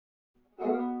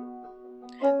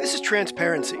This is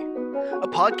Transparency, a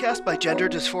podcast by Gender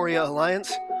Dysphoria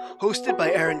Alliance, hosted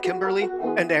by Aaron Kimberly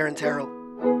and Aaron Terrell.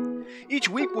 Each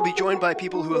week we'll be joined by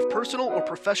people who have personal or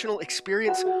professional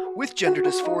experience with gender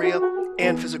dysphoria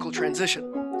and physical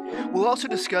transition. We'll also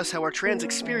discuss how our trans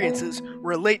experiences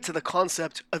relate to the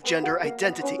concept of gender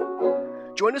identity.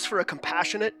 Join us for a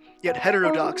compassionate yet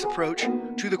heterodox approach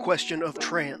to the question of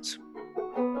trans.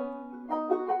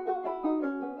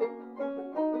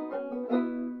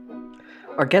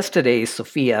 Our guest today,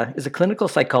 Sophia, is a clinical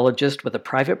psychologist with a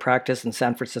private practice in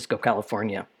San Francisco,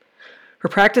 California. Her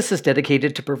practice is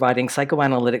dedicated to providing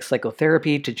psychoanalytic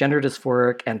psychotherapy to gender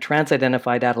dysphoric and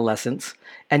trans-identified adolescents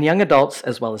and young adults,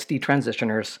 as well as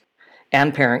detransitioners,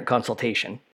 and parent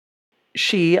consultation.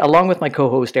 She, along with my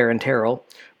co-host Aaron Terrell,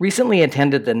 recently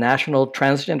attended the National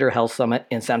Transgender Health Summit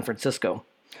in San Francisco.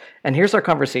 And here's our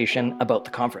conversation about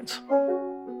the conference.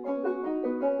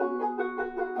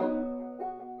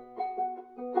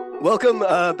 Welcome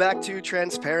back to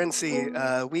Transparency.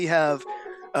 We have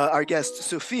our guest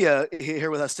Sophia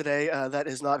here with us today. That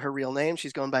is not her real name.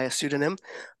 She's gone by a pseudonym.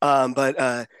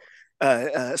 But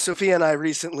Sophia and I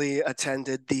recently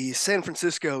attended the San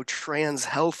Francisco Trans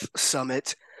Health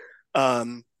Summit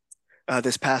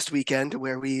this past weekend,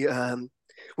 where we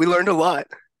learned a lot.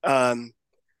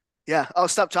 Yeah, I'll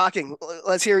stop talking.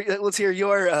 Let's hear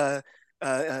your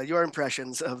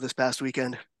impressions of this past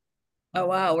weekend. Oh,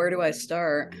 wow. Where do I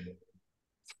start?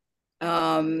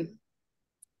 Jack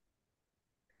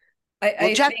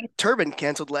Turbin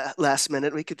canceled last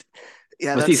minute. We could,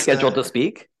 yeah. Was he scheduled to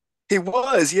speak? He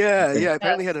was, yeah.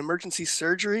 Apparently had emergency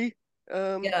surgery.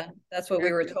 Yeah, that's what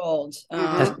we were told.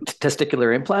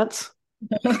 Testicular implants?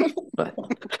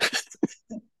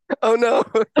 Oh no.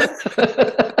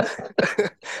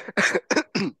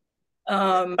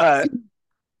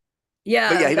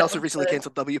 Yeah, but yeah, he'd also recently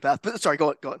canceled WPATH. But sorry, go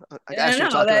on.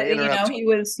 He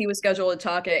was scheduled to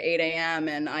talk at 8 a.m.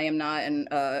 and I am not an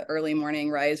early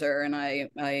morning riser, and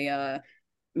I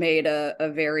made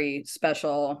a very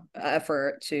special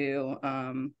effort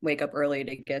to wake up early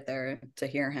to get there to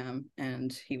hear him,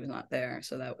 and he was not there,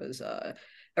 so that was a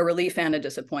relief and a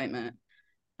disappointment.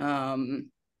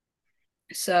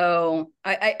 So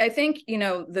I think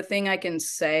the thing I can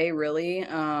say really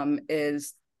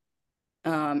is,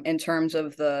 in terms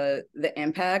of the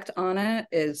impact on it,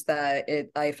 is that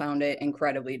I found it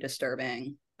incredibly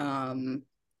disturbing. And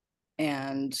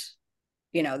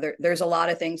there's a lot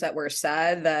of things that were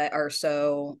said that are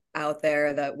so out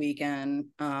there that we can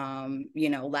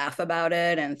laugh about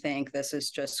it and think this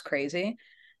is just crazy.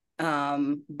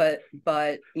 But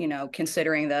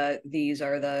considering that these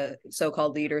are the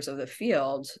so-called leaders of the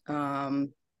field,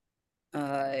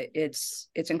 it's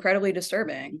incredibly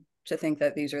disturbing to think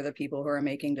that these are the people who are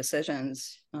making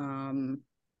decisions,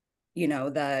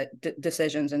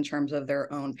 decisions in terms of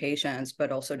their own patients,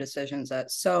 but also decisions that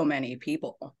so many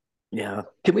people. Yeah.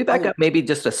 Can we back up maybe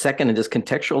just a second and just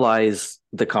contextualize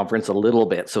the conference a little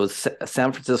bit? So it's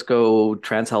San Francisco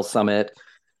Trans Health Summit.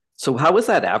 So how was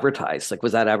that advertised? Like,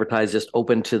 was that advertised just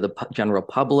open to the general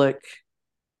public?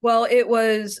 Well, it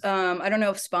was, I don't know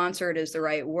if sponsored is the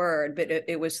right word, but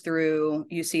it was through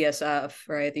UCSF,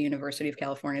 right? The University of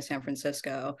California, San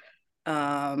Francisco.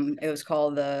 It was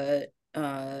called the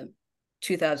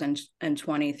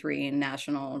 2023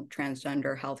 National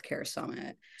Transgender Healthcare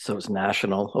Summit. So it's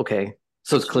national. Okay.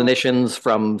 So it's clinicians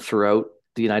from throughout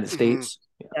the United States?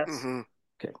 Yes. Mm-hmm.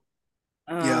 Okay.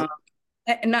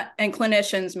 And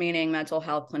clinicians, meaning mental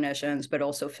health clinicians, but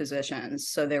also physicians.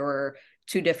 So there were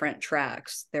two different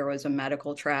tracks. There was a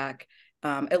medical track,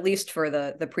 at least for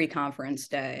the pre-conference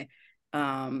day,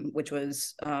 which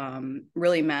was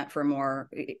really meant for more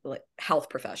health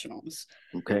professionals.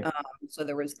 Okay. So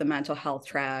there was the mental health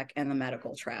track and the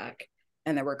medical track,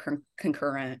 and there were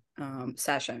concurrent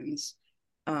sessions.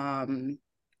 And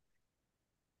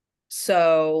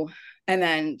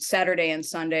then Saturday and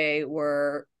Sunday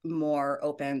were more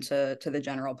open to the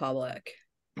general public.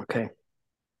 Okay.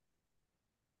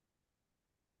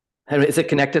 And is it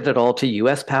connected at all to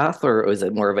US Path, or is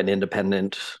it more of an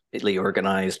independently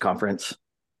organized conference?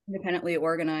 Independently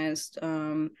organized.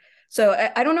 So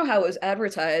I don't know how it was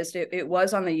advertised. It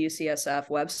was on the UCSF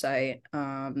website.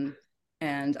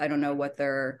 And I don't know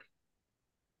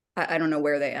I don't know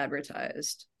where they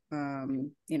advertised.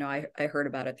 I heard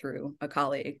about it through a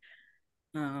colleague.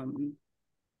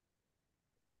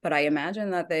 But I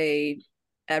imagine that they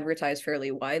advertised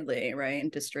fairly widely, right? And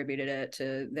distributed it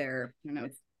to their,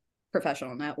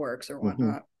 professional networks or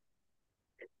whatnot.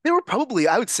 There were probably,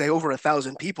 I would say, over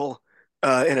 1,000 people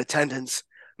in attendance.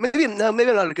 Maybe I'm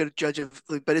not a good judge of,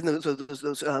 but in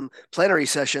those plenary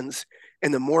sessions,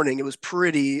 in the morning, it was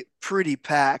pretty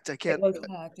packed. I It can't. was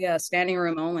packed. Yeah, standing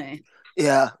room only.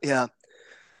 Yeah, yeah,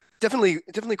 definitely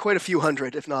quite a few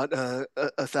hundred, if not a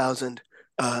thousand.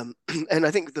 And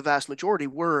I think the vast majority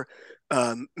were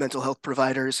mental health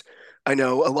providers. I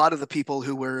know a lot of the people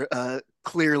who were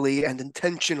clearly and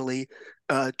intentionally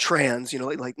trans,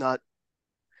 like not,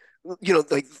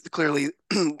 like clearly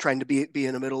trying to be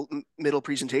in a middle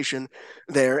presentation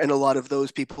there, and a lot of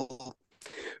those people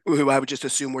who I would just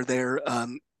assume were there,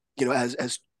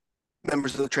 as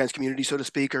members of the trans community, so to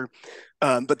speak, or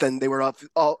but then they were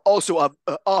also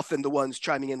often the ones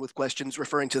chiming in with questions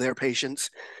referring to their patients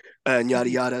and yada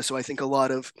Mhm. yada. So I think a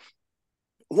lot of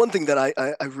one thing that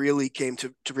I really came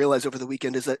to realize over the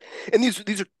weekend is that, and these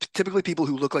are typically people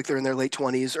who look like they're in their late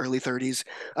 20s, early 30s.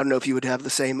 I don't know if you would have the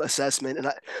same assessment.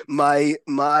 And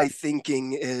my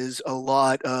thinking is a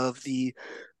lot of the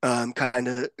kind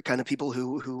of people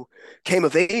who came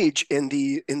of age in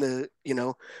the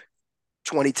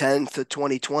 2010 to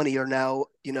 2020 are now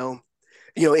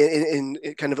in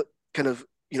kind of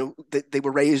they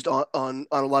were raised on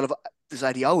a lot of this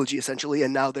ideology essentially,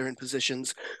 and now they're in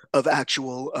positions of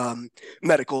actual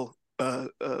medical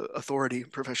authority,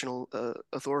 professional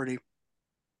authority.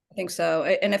 I think so.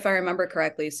 And if I remember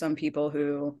correctly, some people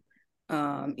who,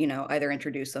 either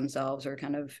introduce themselves or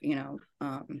kind of,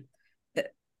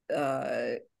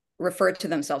 uh, refer to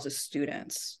themselves as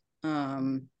students.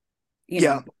 You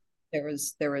Yeah, know, there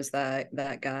was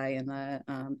that guy in the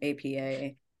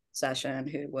APA session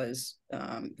who was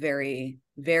very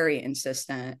very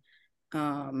insistent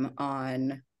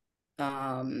on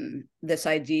this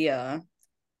idea,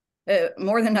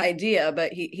 more than idea,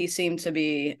 but he seemed to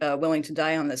be willing to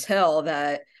die on this hill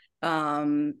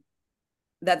um,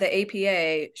 that the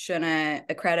APA shouldn't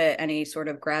accredit any sort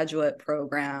of graduate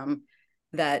program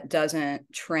that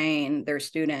doesn't train their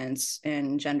students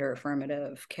in gender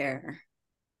affirmative care.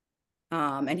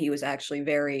 And he was actually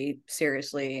very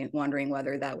seriously wondering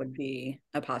whether that would be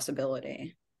a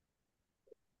possibility.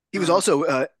 he was Um,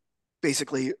 also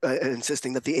basically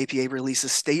insisting that the APA release a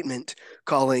statement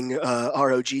calling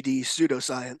ROGD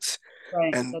pseudoscience,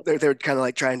 right. and That's they're kind of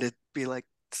like trying to be like,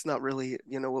 it's not really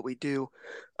what we do.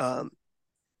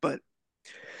 But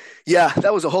yeah,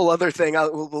 that was a whole other thing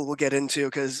we'll get into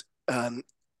because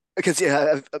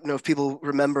yeah, I don't know if people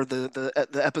remember the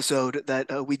episode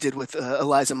that we did with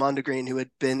Eliza Mondegreen, who had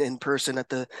been in person at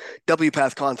the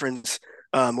WPATH conference,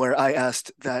 where I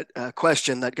asked that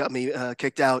question that got me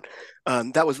kicked out.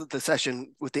 That was the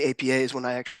session with the APAs when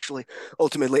I actually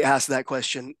ultimately asked that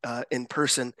question in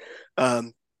person,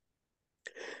 um,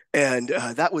 and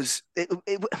that was it.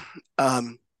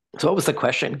 So what was the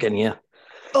question again? Yeah.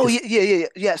 Oh Because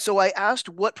yeah. So I asked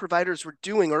what providers were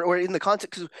doing, or in the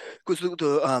context, because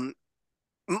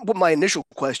what my initial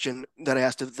question that I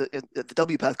asked at the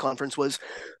WPATH conference was,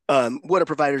 what are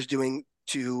providers doing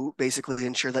to basically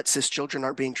ensure that cis children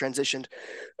aren't being transitioned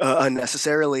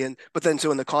unnecessarily? And but then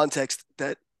so in the context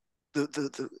that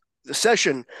the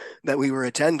session that we were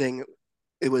attending,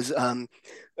 it was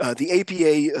the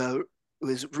APA.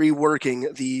 Was reworking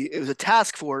it was a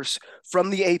task force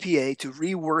from the APA to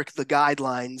rework the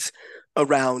guidelines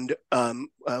around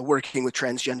working with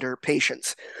transgender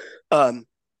patients. Um,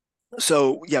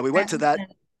 so yeah, we went to that.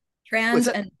 What's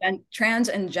that? trans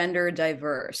and gender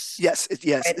diverse. Yes,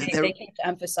 yes. Right? They keep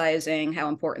emphasizing how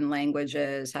important language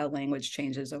is, how language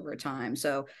changes over time.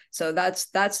 So that's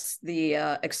the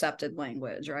accepted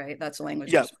language, right? That's the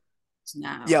language we're Yep,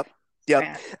 now. yep, yep.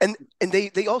 Trans. And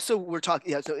they also were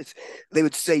talking. Yeah, so it's they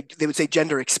would say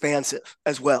gender expansive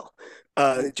as well,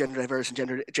 gender diverse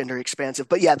and gender expansive.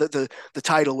 But yeah, the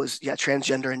title was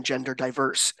transgender and gender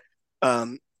diverse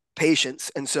um,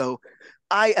 patients. And so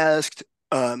I asked,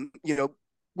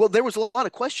 well, there was a lot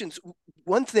of questions.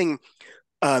 One thing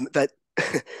that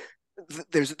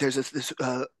there's this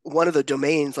one of the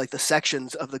domains, like the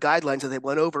sections of the guidelines that they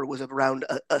went over, was around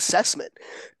assessment,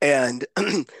 and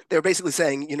they're basically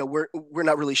saying, we're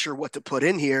not really sure what to put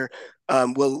in here.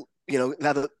 We'll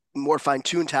have a more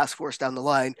fine-tuned task force down the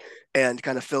line and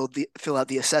kind of fill out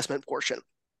the assessment portion.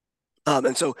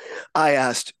 And so I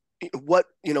asked, what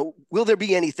will there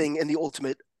be anything in the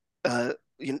ultimate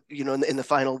in the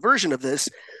final version of this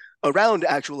around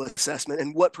actual assessment,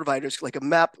 and what providers, like a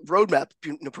roadmap,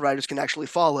 providers can actually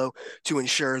follow to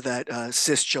ensure that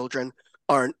cis children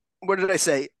aren't, what did I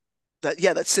say,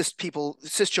 that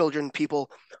cis children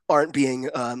people aren't being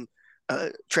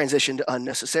transitioned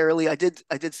unnecessarily. I did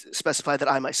specify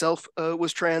that I myself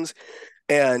was trans,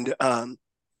 and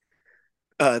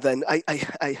then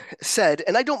I said,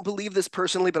 and I don't believe this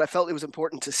personally, but I felt it was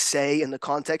important to say in the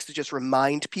context to just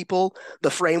remind people the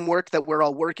framework that we're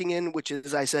all working in, which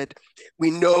is I said,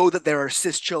 we know that there are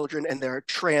cis children and there are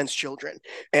trans children,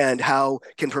 and how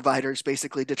can providers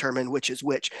basically determine which is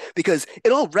which? Because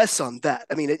it all rests on that.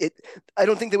 I mean, I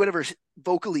don't think they would ever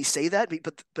vocally say that,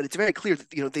 but it's very clear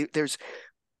that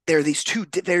there are these two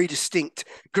very distinct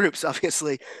groups,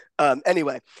 obviously.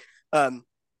 Anyway. Um,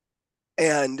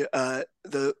 and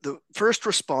the first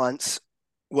response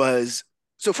was,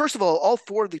 so first of all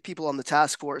four of the people on the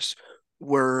task force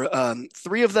were,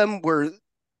 three of them were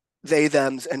they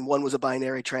thems and one was a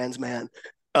binary trans man.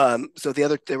 So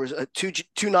there was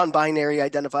two non-binary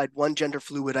identified, one gender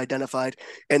fluid identified,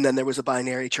 and then there was a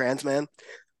binary trans man.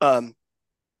 um,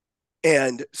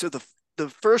 and so the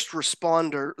first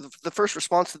response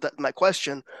to my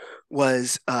question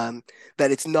was,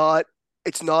 that it's not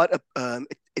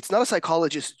a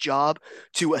psychologist's job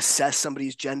to assess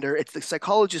somebody's gender. It's the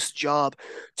psychologist's job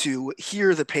to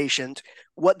hear the patient,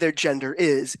 what their gender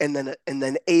is, and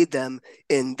then aid them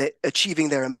in achieving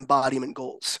their embodiment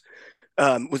goals.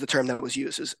 Was the term that was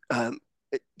used, is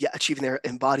achieving their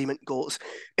embodiment goals.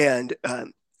 And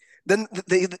then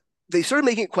they started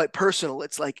making it quite personal.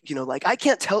 It's like, like, I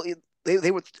can't tell you.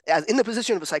 They were, as in the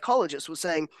position of a psychologist, was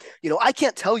saying, I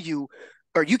can't tell you,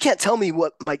 or you can't tell me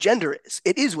what my gender is.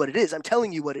 It is what it is. I'm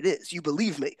telling you what it is. You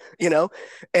believe me,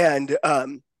 and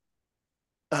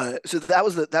so that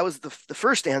was the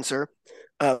first answer.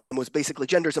 Was basically,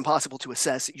 gender is impossible to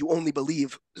assess. You only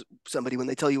believe somebody when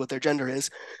they tell you what their gender is,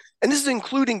 and this is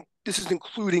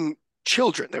including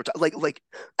children. They're like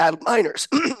adult minors.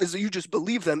 Is you just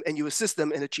believe them and you assist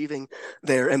them in achieving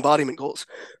their embodiment goals.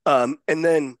 And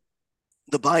then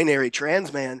the binary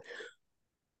trans man,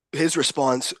 his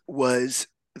response was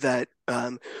that,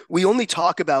 we only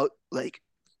talk about like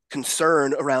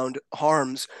concern around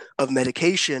harms of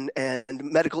medication and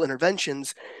medical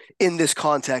interventions in this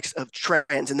context of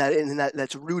trans, and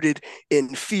that's rooted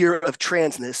in fear of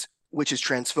transness, which is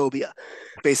transphobia.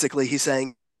 Basically, he's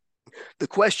saying the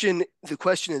question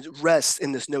is rests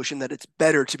in this notion that it's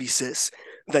better to be cis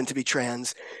than to be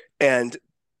trans. And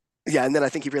yeah, and then I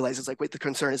think he realizes, like, wait, the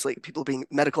concern is like people being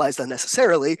medicalized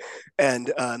unnecessarily.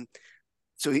 And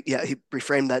so he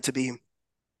reframed that to be,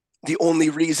 the only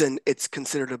reason it's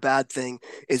considered a bad thing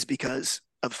is because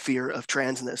of fear of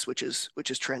transness, which is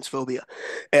transphobia.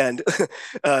 And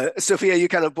Sophia, you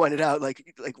kind of pointed out, like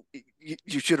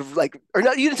you should have, like, or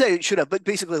not, you didn't say you should have, but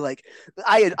basically, like,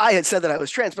 I had said that I was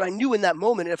trans, but I knew in that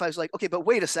moment, if I was like, okay, but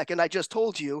wait a second, I just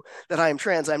told you that I am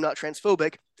trans, I'm not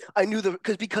transphobic. I knew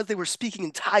because they were speaking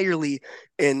entirely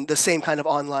in the same kind of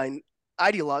online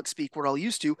ideologue speak we're all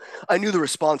used to. I knew the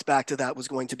response back to that was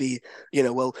going to be,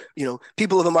 well,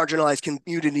 people of a marginalized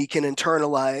community can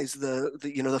internalize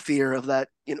the fear of that,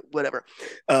 whatever,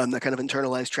 that kind of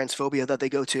internalized transphobia that they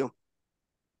go to.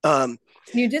 Um,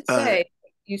 You did uh, say,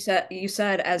 you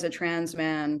said as a trans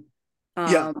man,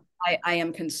 yeah, I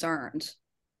am concerned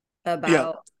yeah,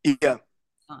 about yeah,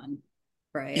 on,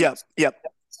 right? yeah, yeah,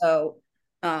 So,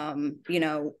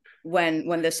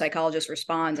 when this psychologist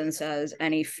responds and says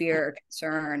any fear,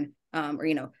 concern,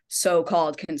 or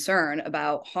so-called concern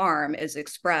about harm is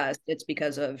expressed, it's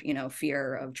because of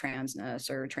fear of transness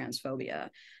or transphobia.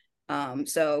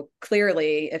 So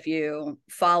clearly, if you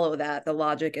follow that, the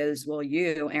logic is, well,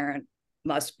 you, Aaron,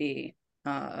 must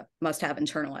have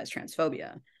internalized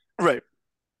transphobia. right,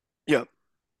 yeah,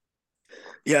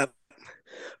 yeah.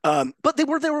 But they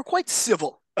were quite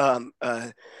civil.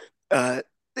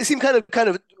 They seemed kind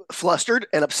of flustered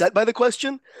and upset by the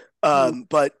question, Mm.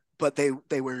 but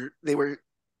they were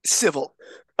civil.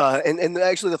 And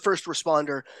actually, the first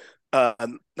responder,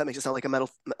 that makes it sound like a metal,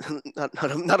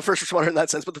 not a first responder in that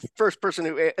sense, but the first person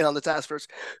who on the task force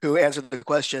who answered the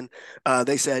question,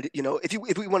 they said,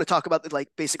 if we want to talk about it, like,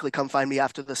 basically come find me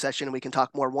after the session and we can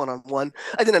talk more one on one.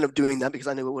 I didn't end up doing that because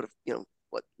I knew it would have,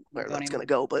 where Go that's going anywhere. to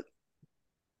go, but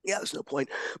yeah, there's no point.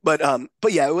 But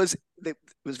yeah, it was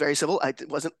very civil. I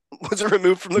wasn't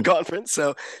removed from the conference,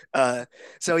 so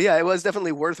yeah, it was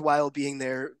definitely worthwhile being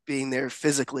there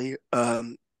physically.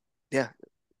 Yeah,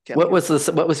 What Cami, was this?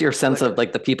 What was your go sense ahead, of Cami.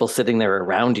 like the people sitting there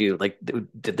around you? Like,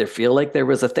 did there feel like there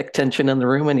was a thick tension in the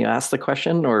room when you asked the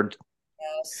question, or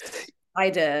Yes,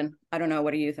 I did. I don't know.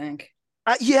 What do you think?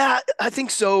 Yeah, I think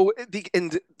so.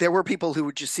 And there were people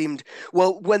who just seemed,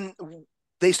 well, when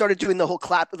they started doing the whole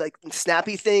clap, like,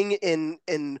 snappy thing in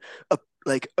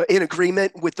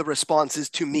agreement with the responses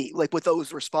to me, like with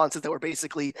those responses that were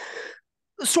basically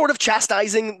sort of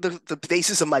chastising the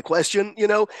basis of my question,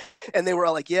 and they were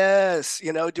all like, yes,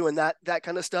 doing that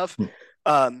kind of stuff.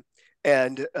 Um,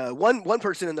 And one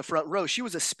person in the front row, she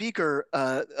was a speaker.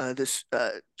 This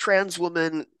trans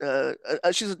woman,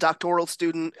 she's a doctoral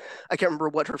student. I can't remember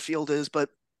what her field is, but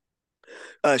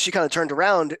she kind of turned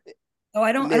around. Oh,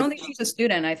 I don't think she's a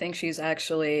student. I think she's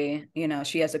actually,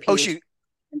 she has a Oh, PhD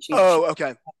and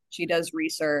okay. She does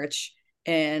research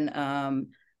in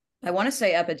I want to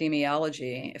say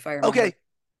epidemiology, if I remember. Okay,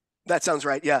 that sounds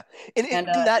right. Yeah. In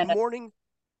that And a morning,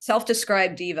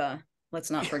 self-described diva.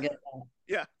 Let's not forget that.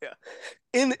 yeah, yeah.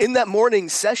 In that morning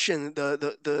session,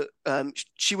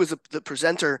 she was the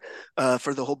presenter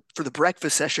for the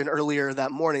breakfast session earlier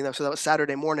that morning. So that was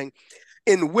Saturday morning,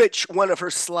 in which one of her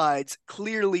slides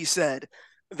clearly said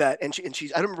that, and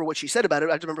she I don't remember what she said about it.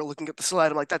 I just remember looking at the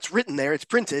slide. I'm like, that's written there. It's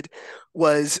printed.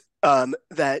 Was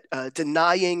that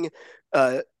denying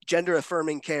gender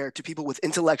affirming care to people with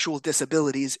intellectual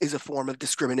disabilities is a form of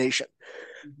discrimination.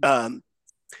 Um,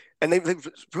 and they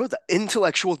wrote the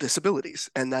intellectual disabilities,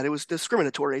 and that it was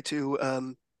discriminatory to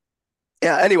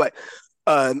yeah, anyway,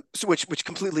 so which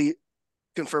completely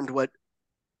confirmed what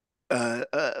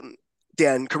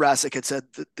Dan Karasik had said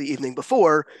the evening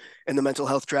before in the mental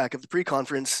health track of the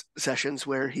pre-conference sessions,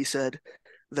 where he said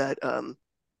that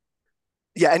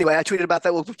yeah, anyway, I tweeted about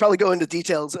that. We'll probably go into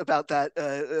details about that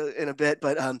in a bit,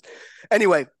 but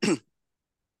anyway,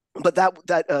 but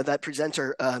that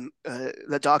presenter,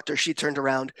 the doctor, she turned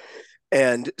around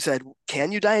and said,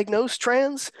 "Can you diagnose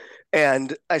trans?"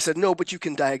 And I said, "No, but you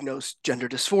can diagnose gender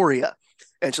dysphoria."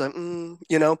 And she's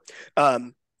like,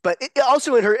 but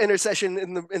also in her session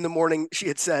in the morning, she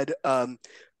had said that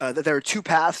there are two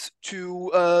paths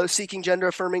to seeking gender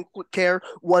affirming care.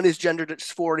 One is gender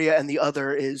dysphoria, and the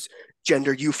other is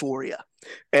gender euphoria.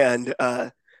 And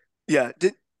yeah,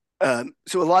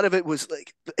 so a lot of it was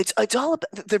like it's all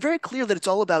about. They're very clear that it's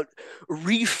all about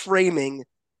reframing,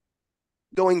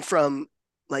 going from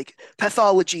like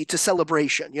pathology to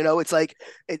celebration. It's like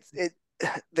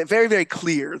they're very, very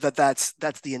clear that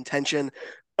that's the intention.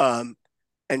 Um,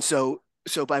 and so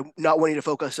by not wanting to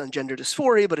focus on gender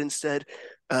dysphoria, but instead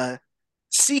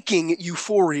seeking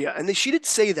euphoria, and she did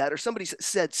say that, or somebody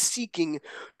said seeking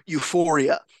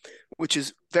euphoria, which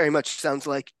is very much sounds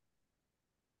like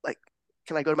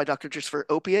can I go to my doctor just for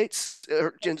opiates,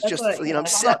 or just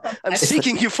I'm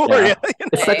seeking euphoria. Yeah.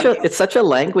 It's such a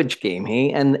language game,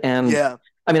 hey? And yeah,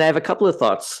 I mean, I have a couple of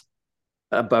thoughts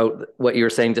about what you were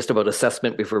saying just about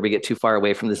assessment before we get too far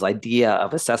away from this idea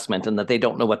of assessment, and that they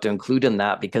don't know what to include in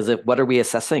that, because what are we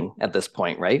assessing at this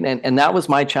point, right? And that was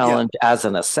my challenge as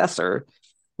an assessor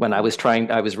when I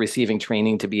was receiving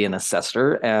training to be an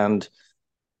assessor. And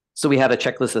so we had a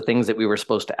checklist of things that we were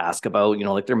supposed to ask about,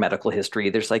 like their medical history,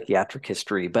 their psychiatric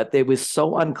history, but it was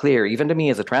so unclear, even to me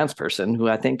as a trans person, who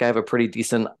I think I have a pretty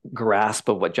decent grasp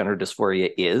of what gender dysphoria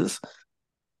is.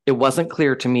 It wasn't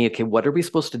clear to me, okay, what are we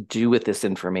supposed to do with this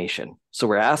information? So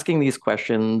we're asking these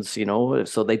questions,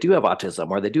 so they do have autism,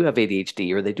 or they do have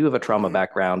ADHD, or they do have a trauma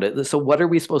background. So what are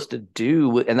we supposed to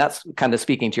do? And that's kind of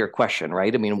speaking to your question,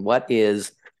 right? I mean, let's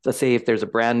say if there's a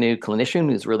brand new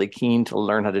clinician who's really keen to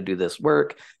learn how to do this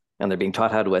work, and they're being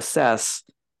taught how to assess,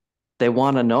 they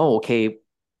want to know, okay,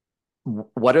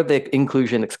 what are the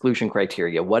inclusion exclusion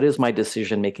criteria? What is my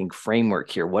decision making framework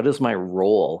here? What is my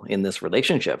role in this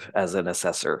relationship as an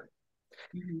assessor?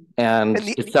 Mm-hmm. And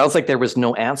it sounds like there was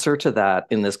no answer to that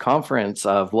in this conference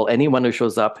of, well, anyone who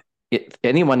shows up,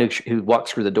 anyone who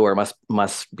walks through the door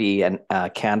must be a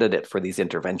candidate for these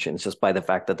interventions just by the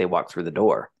fact that they walk through the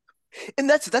door. And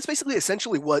that's basically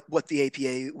essentially what the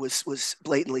APA was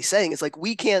blatantly saying. It's like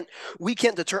we can't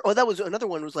determine. Oh, that was another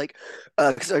one, was like,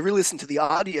 because I really listened to the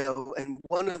audio, and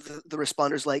one of the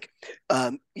responders, like,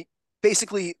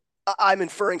 basically I'm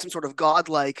inferring some sort of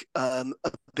godlike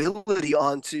ability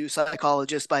onto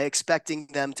psychologists by expecting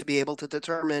them to be able to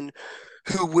determine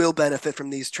who will benefit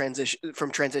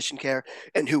from transition care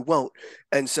and who won't.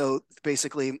 And so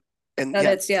basically, and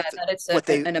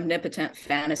an omnipotent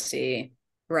fantasy.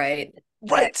 Right.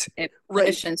 If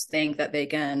clinicians think that they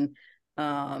can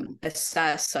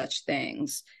assess such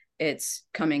things, it's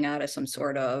coming out of some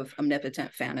sort of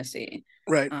omnipotent fantasy.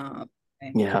 Right.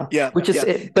 Yeah. Which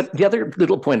is, but the other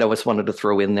little point I just wanted to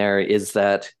throw in there is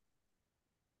that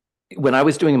when I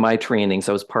was doing my trainings,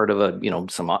 I was part of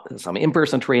some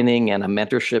in-person training and a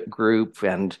mentorship group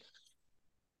and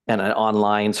an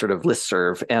online sort of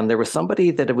listserv. And there was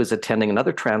somebody that was attending,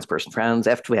 another trans person,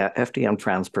 FDM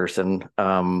trans person,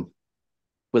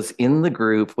 was in the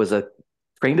group, was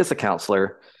trained as a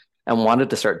counselor, and wanted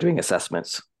to start doing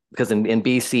assessments. Because in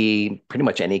BC, pretty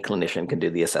much any clinician can do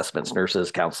the assessments,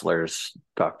 nurses, counselors,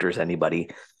 doctors, anybody.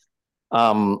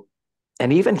 And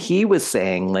And even he was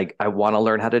saying, like, I want to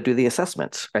learn how to do the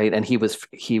assessments, right? And he was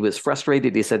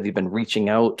frustrated. He said he'd been reaching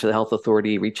out to the health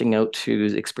authority, reaching out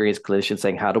to experienced clinicians,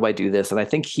 saying, how do I do this? And I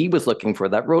think he was looking for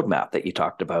that roadmap that you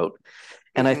talked about.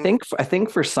 And I think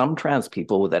for some trans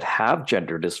people that have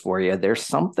gender dysphoria, there's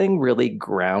something really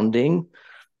grounding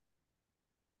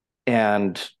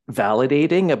and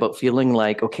validating about feeling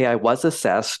like, okay, I was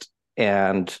assessed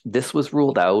and this was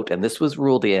ruled out and this was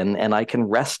ruled in, and I can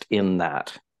rest in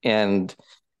that. And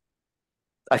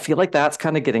I feel like that's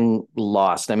kind of getting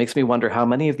lost. That makes me wonder how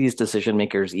many of these decision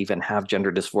makers even have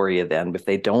gender dysphoria then, if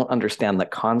they don't understand the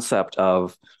concept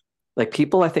of, like,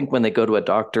 people, I think when they go to a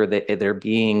doctor, they're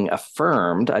being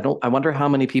affirmed. I wonder how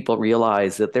many people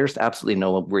realize that there's absolutely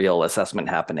no real assessment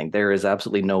happening. There is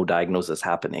absolutely no diagnosis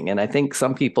happening. And I think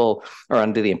some people are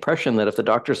under the impression that if the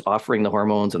doctor's offering the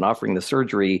hormones and offering the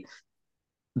surgery,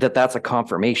 that's a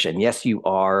confirmation. Yes, you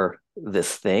are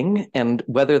this thing. And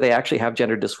whether they actually have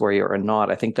gender dysphoria or not,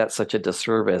 I think that's such a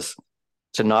disservice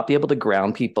to not be able to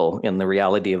ground people in the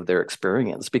reality of their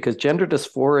experience, because gender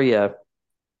dysphoria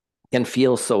can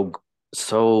feel so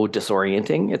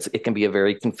disorienting. It can be a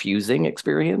very confusing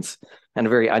experience and a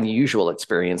very unusual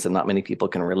experience, and not many people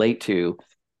can relate to.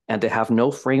 And to have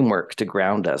no framework to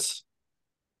ground us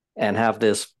and have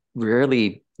this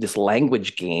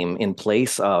language game in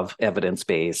place of evidence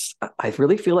base, I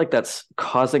really feel like that's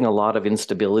causing a lot of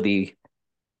instability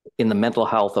in the mental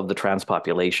health of the trans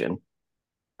population.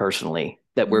 Personally,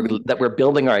 that we're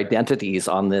building our identities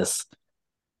on this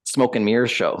smoke and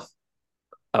mirrors show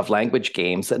of language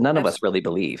games that none of us really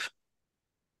believe.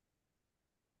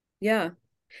 Yeah.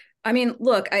 I mean,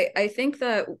 look, I think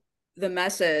that the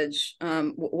message,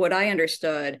 what I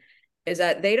understood is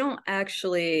that they don't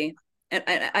actually, and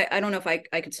I don't know if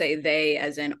I could say they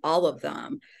as in all of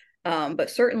them, but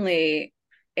certainly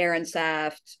Aaron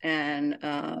Saft and,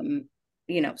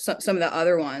 some of the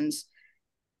other ones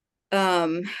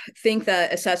think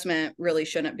that assessment really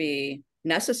shouldn't be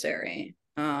necessary,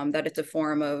 that it's a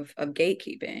form of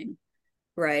gatekeeping,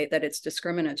 right? That it's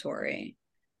discriminatory.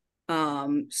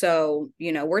 So,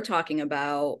 we're talking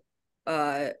about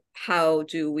how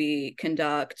do we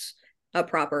conduct a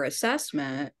proper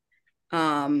assessment?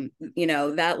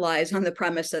 That lies on the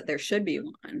premise that there should be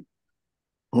one.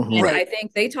 And Right. I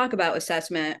think they talk about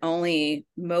assessment only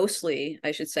mostly,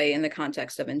 I should say, in the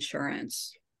context of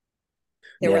insurance.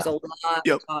 There was a lot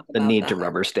Yep. of talk The about need to that.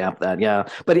 rubber stamp that, yeah.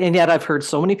 But and yet I've heard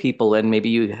so many people, and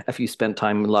maybe if you spent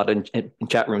time a lot in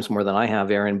chat rooms more than I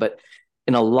have, Aaron, but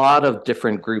in a lot of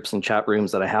different groups and chat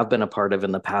rooms that I have been a part of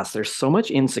in the past, there's so much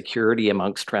insecurity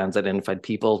amongst trans identified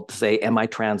people to say, am I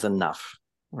trans enough?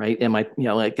 Right? Am I,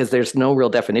 because there's no real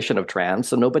definition of trans.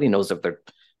 So nobody knows if they're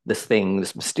this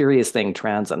mysterious thing,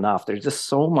 trans enough. There's just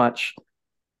so much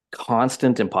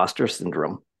constant imposter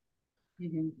syndrome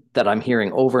that I'm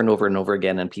hearing over and over and over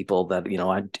again in people that,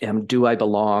 do I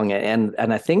belong? And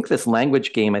I think this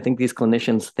language game, I think these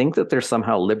clinicians think that they're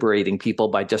somehow liberating people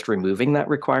by just removing that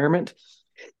requirement.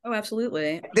 Oh,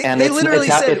 absolutely. They literally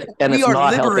said, we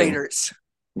are liberators.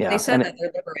 Yeah. They said that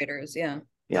they're liberators. Yeah.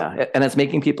 Yeah. And it's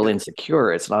making people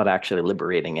insecure. It's not actually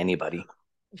liberating anybody.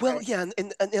 Well, right. Yeah,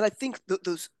 and I think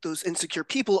those insecure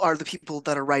people are the people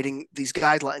that are writing these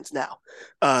guidelines now,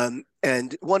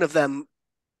 and one of them,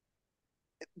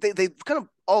 they kind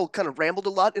of rambled a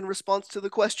lot in response to the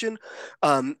question,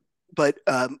 but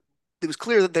it was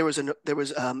clear that there was a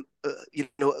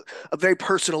very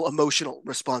personal, emotional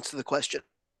response to the question.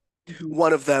 Mm-hmm.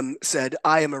 One of them said,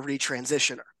 "I am a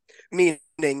retransitioner,"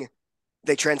 meaning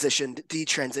they transitioned,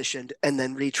 detransitioned, and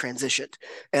then retransitioned,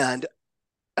 and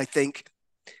I think.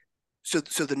 So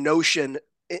the notion,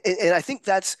 and I think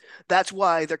that's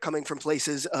why they're coming from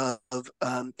places of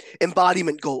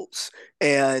embodiment goals,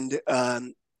 and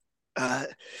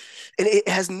it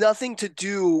has nothing to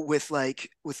do with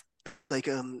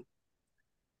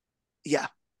yeah.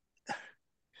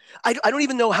 I don't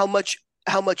even know how much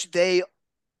they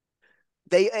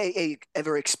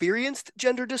ever experienced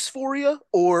gender dysphoria,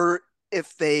 or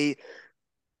if they,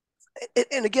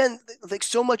 and again, like,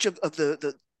 so much of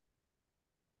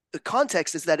the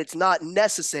context is that it's not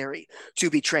necessary to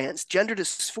be trans. Gender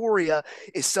dysphoria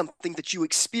is something that you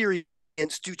experience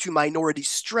due to minority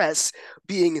stress,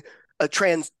 being a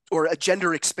trans or a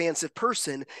gender expansive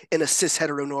person in a cis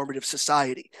heteronormative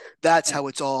society. That's how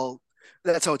it's all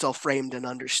framed and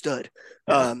understood.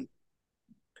 Yeah.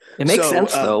 It makes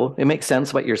sense, though. It makes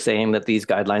sense what you're saying, that these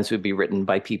guidelines would be written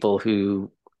by people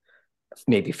who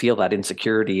maybe feel that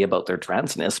insecurity about their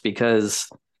transness, because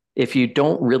if you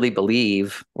don't really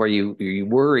believe, or you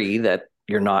worry that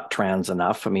you're not trans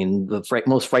enough, I mean, the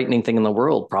most frightening thing in the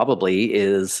world probably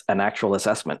is an actual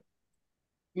assessment.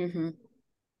 Mm-hmm.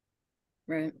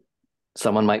 Right.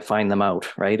 Someone might find them out,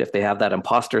 right? If they have that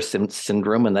imposter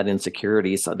syndrome and that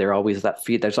insecurity, so there's always that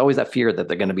fear. There's always that fear that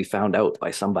they're going to be found out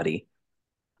by somebody.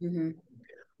 Mm-hmm.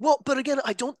 Well, but again,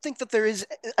 I don't think that there is.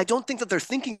 I don't think that they're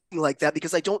thinking like that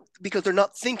because I don't because they're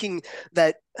not thinking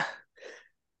that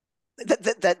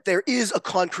that there is a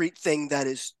concrete thing that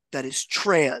is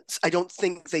trans. I don't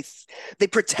think they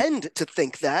pretend to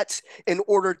think that in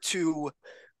order to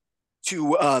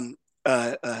uh,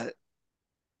 uh,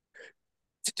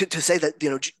 to say that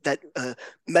that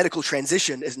medical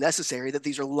transition is necessary, that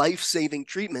these are life-saving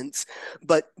treatments,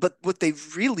 but what they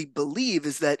really believe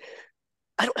is that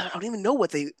I don't even know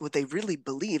what they really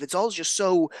believe. It's all just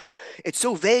it's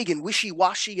so vague and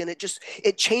wishy-washy, and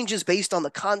it changes based on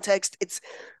the context.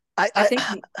 I think,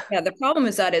 I yeah, the problem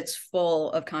is that it's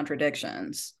full of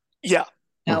contradictions. yeah.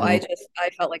 No, Mm-hmm. I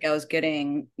felt like I was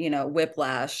getting,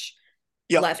 whiplash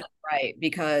Yep. left and right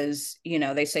because,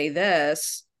 they say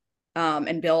this,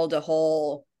 and build a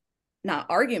whole, not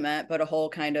argument, but a whole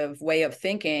kind of way of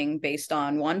thinking based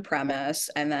on one premise.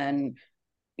 And then,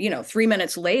 3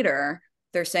 minutes later,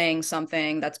 they're saying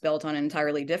something that's built on an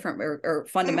entirely different or Hmm.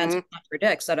 fundamentally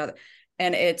contradicts that other.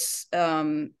 And it's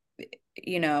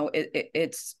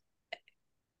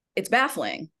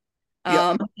baffling.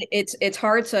 Yep. It's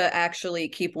hard to actually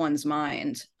keep one's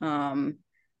mind,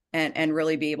 and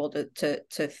really be able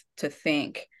to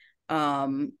think,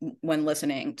 when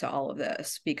listening to all of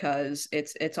this, because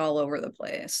it's all over the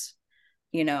place.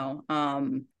 You know,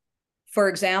 for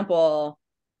example,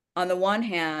 on the one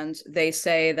hand, they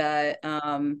say that,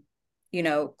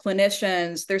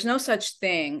 clinicians, there's no such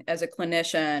thing as a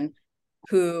clinician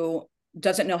who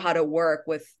doesn't know how to work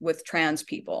with trans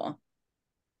people.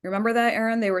 Remember that,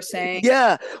 Aaron? They were saying,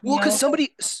 Yeah, you well, because know,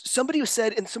 somebody who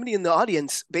said, and somebody in the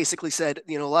audience basically said,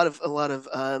 a lot of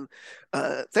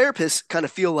therapists kind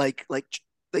of feel like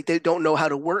they don't know how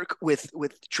to work with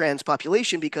trans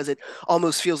population because it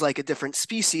almost feels like a different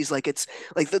species. Like it's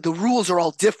like the rules are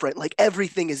all different. Like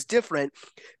everything is different,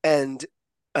 and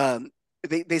um,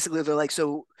 basically they're like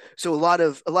so a lot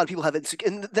of people have it,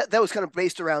 and that was kind of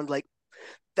based around like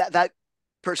that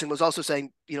person was also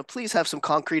saying, please have some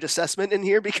concrete assessment in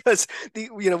here because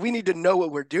we need to know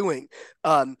what we're doing.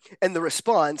 And the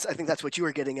response, I think that's what you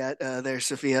were getting at there,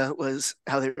 Sophia, was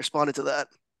how they responded to that.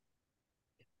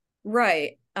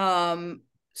 right.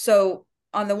 So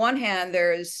on the one hand,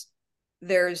 there's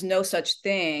no such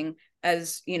thing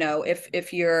as,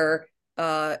 if you're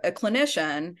a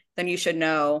clinician, then you should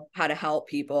know how to help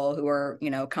people who are,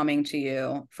 coming to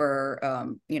you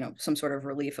for, some sort of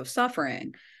relief of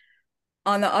suffering.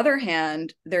 On the other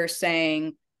hand, they're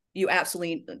saying you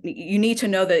need to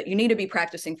know that you need to be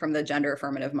practicing from the gender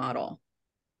affirmative model,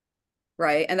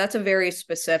 right? And that's a very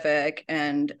specific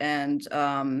and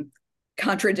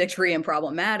contradictory and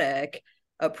problematic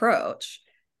approach.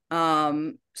 But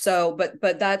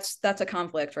that's a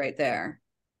conflict right there.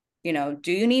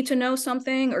 Do you need to know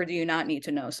something or do you not need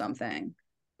to know something?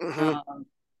 Mm-hmm. Um,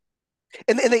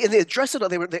 And they addressed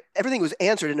it. Everything was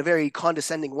answered in a very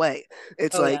condescending way.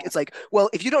 oh yeah, It's like, well,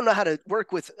 if you don't know how to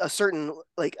work with a certain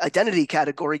like identity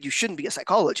category, you shouldn't be a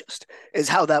psychologist. Is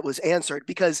how that was answered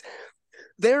because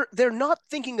they're not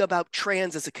thinking about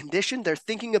trans as a condition. They're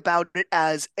thinking about it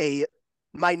as a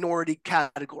minority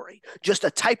category, just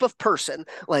a type of person,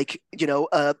 like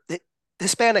a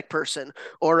Hispanic person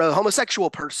or a homosexual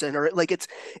person, or like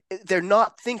they're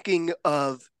not thinking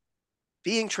of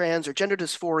being trans or gender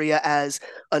dysphoria as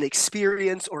an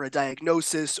experience or a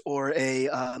diagnosis or a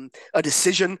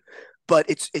decision, but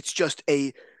it's just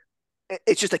a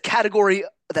category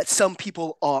that some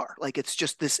people are like it's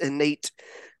just this innate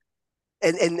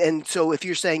and so if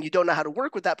you're saying you don't know how to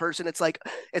work with that person, it's like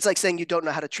saying you don't know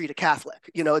how to treat a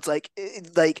Catholic.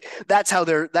 Like that's how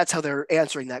they're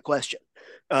answering that question.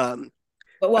 Um,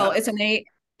 but well, uh, it's innate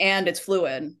and it's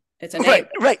fluid. It's innate, right,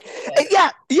 right, and yeah,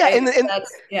 right?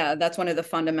 and That's one of the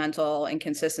fundamental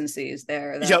inconsistencies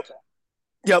there. yep, That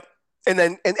yep,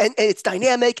 and it's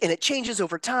dynamic and it changes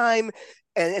over time,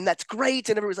 and that's great.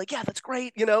 And everybody's like, yeah, that's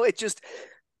great. It just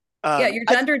Yeah, your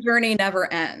I gender journey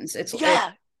never ends. yeah,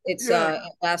 yeah, It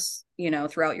lasts,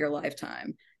 throughout your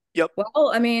lifetime. yep.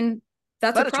 Well, I mean,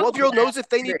 that's a But a problem 12-year-old then. knows if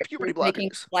they If need you're puberty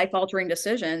making blockers. life altering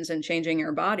decisions and changing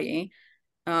your body.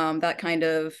 That kind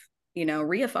of,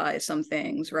 reifies some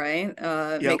things, right?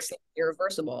 Yep. Makes things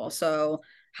irreversible. So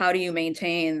how do you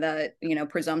maintain that,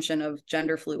 presumption of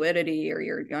gender fluidity, or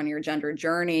you're on your gender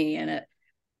journey, and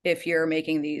if you're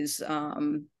making these,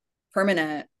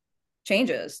 permanent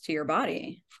changes to your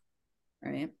body,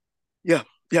 right? Yeah,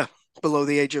 yeah, below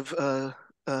the age of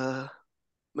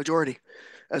majority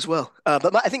as well.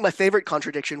 But I think my favorite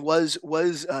contradiction was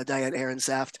Diane Aaron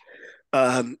Saft,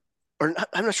 um, or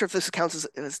I'm not sure if this counts as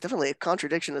it's definitely a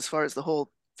contradiction as far as the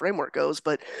whole framework goes,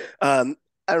 but I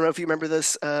don't know if you remember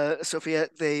this, Sophia.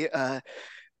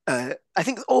 I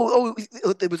think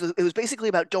it was basically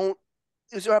about don't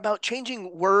it was about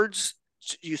changing words.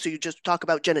 So you just talk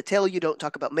about genitalia, you don't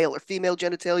talk about male or female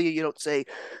genitalia, you don't say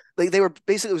like they were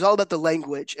basically it was all about the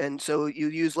language, and so you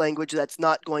use language that's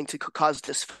not going to cause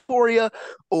dysphoria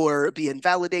or be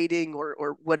invalidating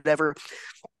or whatever.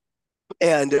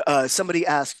 And somebody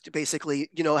asked basically,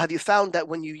 have you found that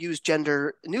when you use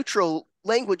gender neutral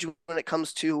language when it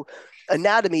comes to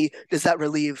anatomy, does that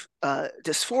relieve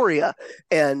dysphoria?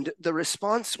 And the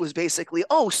response was basically,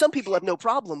 oh, some people have no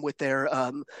problem with their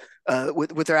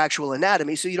with their actual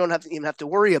anatomy, so you don't even have to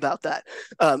worry about that.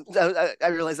 I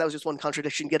realized that was just one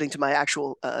contradiction. Getting to my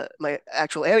actual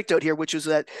anecdote here, which is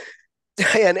that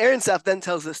Diane Aronsaf then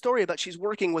tells the story about she's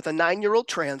working with a 9-year-old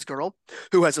trans girl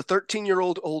who has a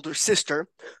 13-year-old older sister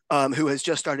who has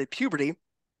just started puberty.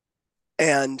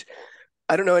 And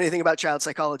I don't know anything about child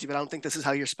psychology, but I don't think this is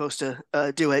how you're supposed to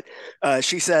do it.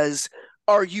 She says,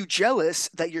 are you jealous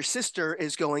that your sister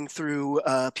is going through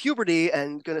puberty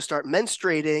and going to start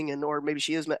menstruating, and or maybe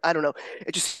she is? I don't know.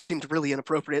 It just seemed really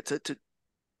inappropriate to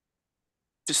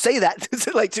say that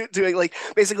to like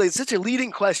basically it's such a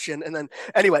leading question. And then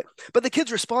anyway, but the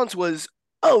kid's response was,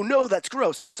 oh no, that's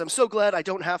gross, I'm so glad I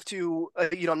don't have to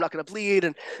I'm not going to bleed.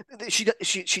 And she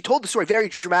told the story very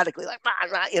dramatically, like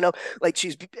like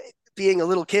she's being a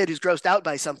little kid who's grossed out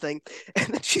by something.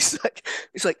 And then she's like,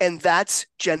 and that's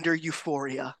gender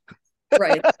euphoria.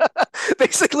 Right.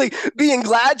 Basically being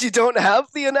glad you don't have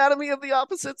the anatomy of the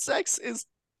opposite sex is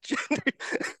gender.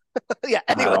 Yeah,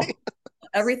 anyway. Wow.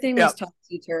 Everything was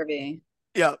topsy-turvy.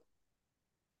 Yeah.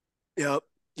 Yeah.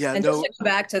 Yeah. And No. just to go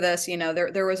back to this,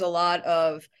 there was a lot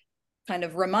of kind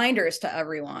of reminders to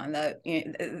everyone that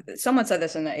someone said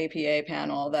this in the APA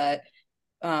panel that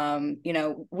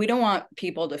we don't want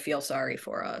people to feel sorry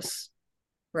for us,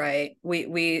 right?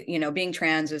 We being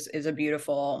trans is a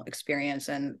beautiful experience,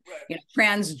 and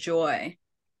trans joy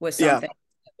was something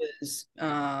that was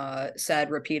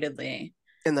said repeatedly,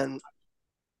 and then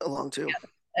along too. Yeah,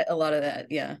 a lot of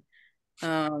that, yeah.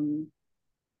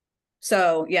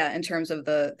 So yeah, in terms of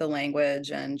the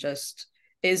language and just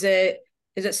is it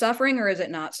suffering or is it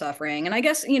not suffering? And I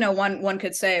guess one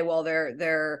could say, well,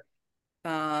 they're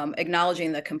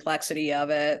acknowledging the complexity of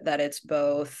it, that it's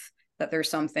both, that there's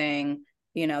something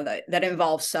that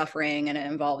involves suffering and it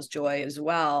involves joy as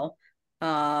well.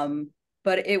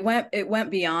 But it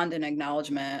went beyond an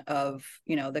acknowledgement of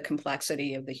the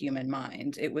complexity of the human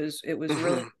mind. It was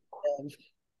really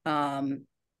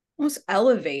almost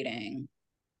elevating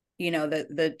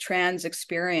the trans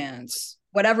experience,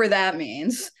 whatever that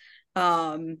means,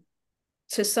 to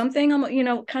something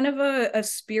kind of a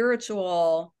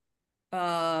spiritual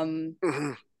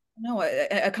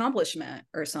accomplishment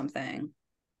or something.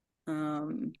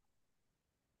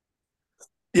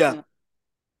 Yeah.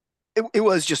 It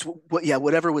was just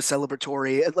whatever was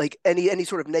celebratory. Like any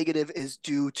sort of negative is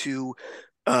due to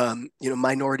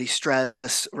minority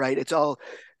stress, right? It's all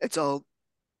just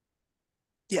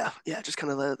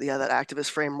kind of that activist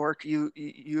framework you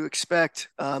expect.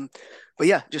 But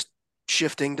yeah, just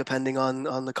shifting depending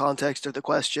on the context or the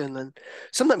question, and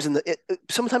sometimes in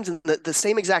the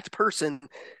same exact person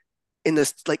in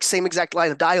this like same exact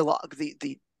line of dialogue,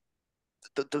 the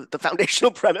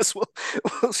foundational premise will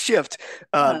shift.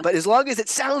 But as long as it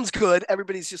sounds good,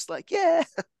 everybody's just like, yeah.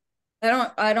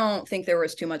 I don't think there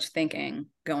was too much thinking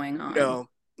going on.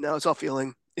 No, it's all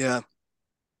feeling. Yeah.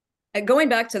 Going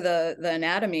back to the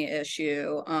anatomy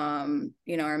issue, I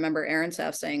remember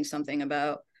Aronsaf saying something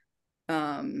about,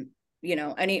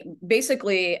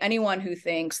 basically anyone who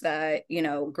thinks that,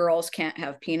 girls can't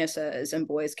have penises and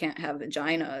boys can't have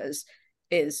vaginas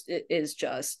is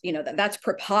just, that's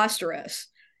preposterous,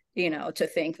 to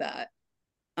think that.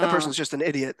 That person's just an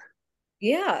idiot.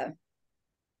 Yeah.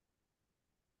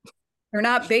 They're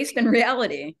not based in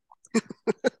reality.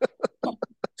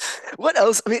 What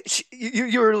else? I mean,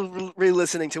 you were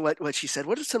re-listening to what she said.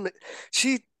 What is some? That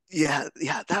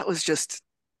was just.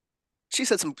 She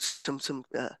said some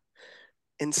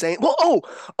insane.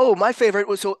 Well, my favorite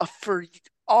was for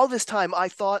all this time I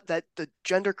thought that the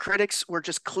gender critics were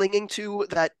just clinging to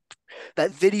that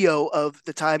video of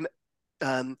the time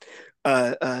Diane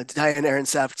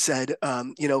Aronsaf said,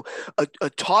 a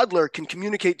toddler can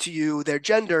communicate to you their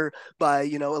gender by,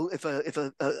 if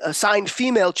a assigned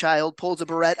female child pulls a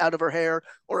barrette out of her hair,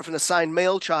 or if an assigned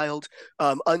male child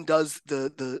undoes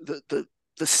the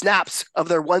the snaps of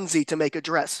their onesie to make a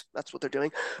dress. That's what they're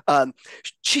doing.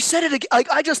 She said it again.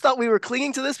 I just thought we were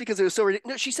clinging to this because it was so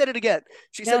ridiculous. No, she said it again.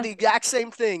 She said the exact same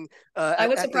thing I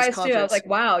was at this surprised too. I was conference. like,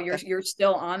 wow, you're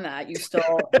still on that. You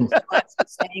still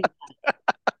saying that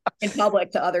in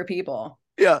public to other people.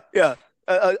 Yeah, yeah.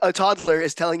 A toddler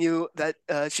is telling you that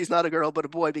she's not a girl but a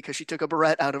boy because she took a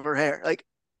barrette out of her hair. Like,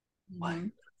 what?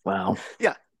 Wow.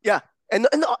 Yeah, yeah. And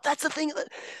that's the thing that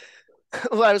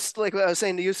what I was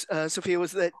saying to you, Sophia,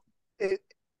 was that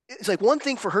it's like one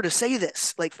thing for her to say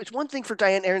this. Like, it's one thing for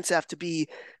Diane Aronsaf to be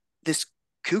this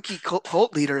kooky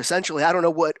cult leader, essentially. I don't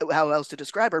know how else to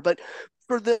describe her, but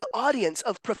for the audience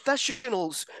of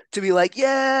professionals to be like,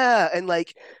 yeah, and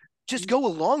like just go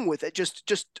along with it,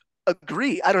 just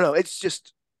agree. I don't know. It's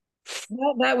just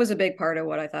that was a big part of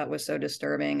what I thought was so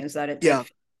disturbing, is that it did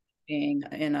being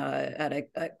at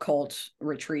a cult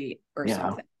retreat or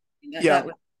something. That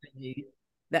was really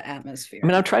the atmosphere. I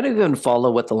mean, I'm trying to even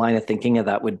follow what the line of thinking of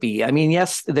that would be. I mean,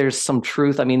 yes, there's some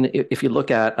truth. I mean, if you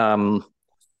look at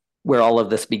where all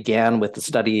of this began with the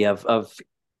study of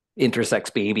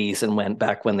intersex babies and went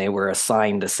back when they were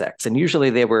assigned a sex. And usually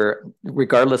they were,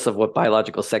 regardless of what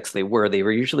biological sex they were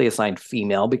usually assigned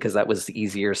female because that was the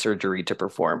easier surgery to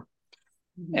perform.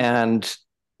 Mm-hmm. And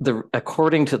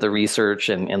according to the research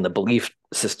and the belief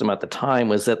system at the time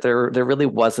was that there really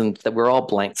wasn't, that we're all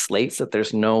blank slates, that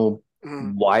there's no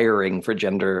wiring for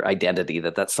gender identity,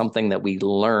 that's something that we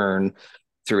learn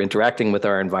through interacting with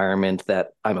our environment,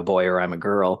 that I'm a boy or I'm a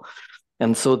girl.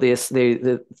 And so they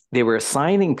were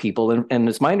assigning people, and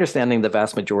it's my understanding the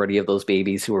vast majority of those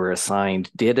babies who were assigned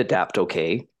did adapt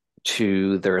okay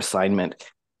to their assignment.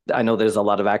 I know there's a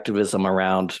lot of activism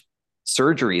around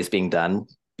surgeries being done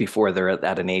before they're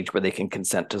at an age where they can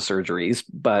consent to surgeries,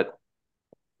 but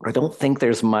I don't think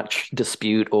there's much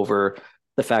dispute over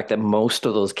the fact that most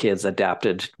of those kids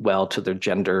adapted well to their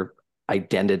gender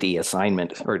identity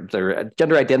assignment, or their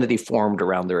gender identity formed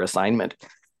around their assignment.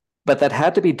 But that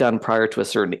had to be done prior to a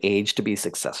certain age to be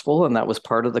successful. And that was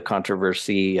part of the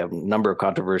controversy, a number of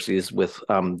controversies with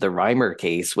the Reimer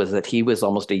case, was that he was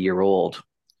almost a year old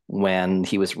when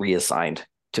he was reassigned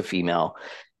to female.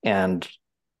 And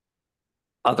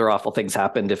other awful things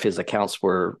happened if his accounts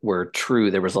were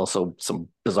true. There was also some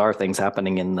bizarre things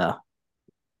happening in the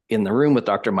room with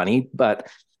Dr. Money. But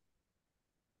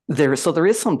there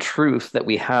is some truth that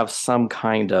we have some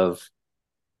kind of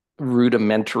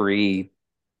rudimentary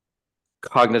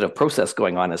cognitive process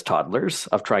going on as toddlers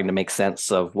of trying to make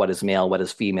sense of what is male, what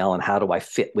is female, and how do I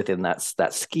fit within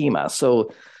that schema.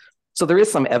 So there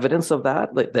is some evidence of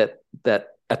that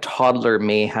a toddler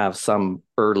may have some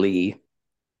early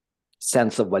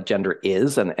sense of what gender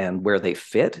is and where they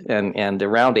fit. And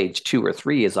around age 2 or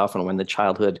 3 is often when the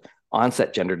childhood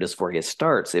onset gender dysphoria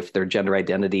starts, if their gender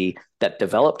identity that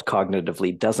developed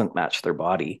cognitively doesn't match their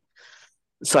body.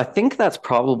 So I think that's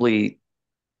probably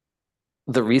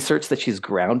the research that she's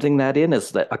grounding that in,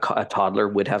 is that a toddler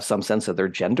would have some sense of their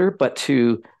gender, but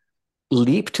to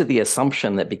leap to the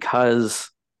assumption that because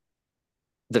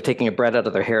they're taking a bread out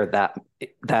of their hair,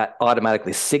 that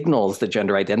automatically signals the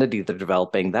gender identity they're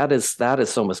developing, that is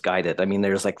so misguided. I mean,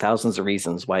 there's like thousands of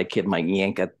reasons why a kid might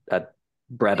yank a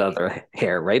bread out of their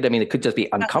hair, right? I mean, it could just be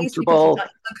uncomfortable.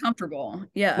 Uncomfortable,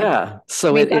 yeah. Yeah.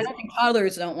 So I don't think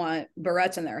toddlers don't want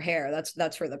barrettes in their hair.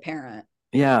 That's for the parent.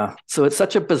 Yeah. So it's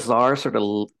such a bizarre sort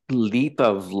of leap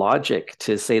of logic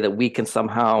to say that we can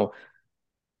somehow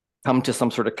come to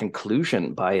some sort of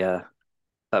conclusion by a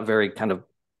very kind of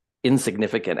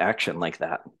insignificant action like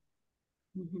that.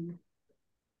 Mm-hmm.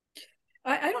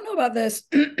 I don't know about this.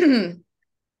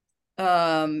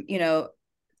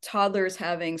 Toddlers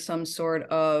having some sort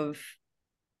of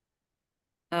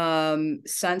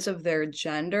sense of their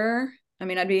gender. I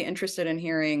mean, I'd be interested in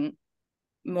hearing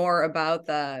more about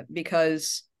that,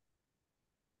 because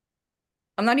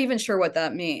I'm not even sure what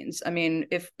that means. I mean,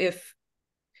 if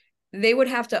they would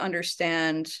have to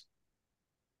understand.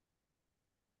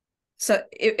 So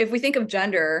if we think of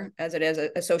gender as it is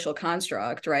a social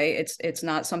construct, right? It's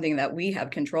not something that we have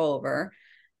control over.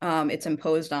 It's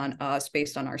imposed on us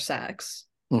based on our sex.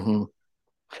 Mm-hmm.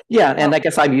 Yeah, and I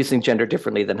guess I'm using gender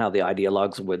differently than how the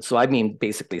ideologues would. So I mean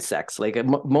basically sex. Like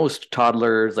most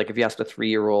toddlers, like if you asked a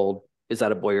 3-year-old, is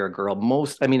that a boy or a girl?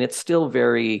 It's still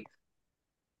very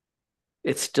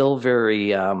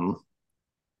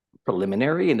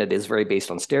preliminary, and it is very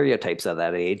based on stereotypes at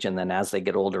that age. And then as they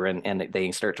get older and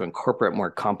they start to incorporate more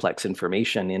complex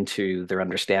information into their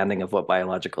understanding of what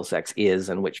biological sex is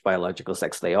and which biological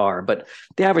sex they are. But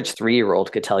the average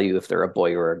 3-year-old could tell you if they're a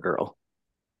boy or a girl.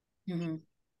 Mm-hmm.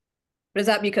 But is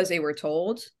that because they were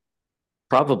told?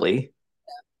 Probably.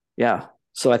 Yeah.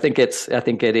 So I think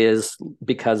it is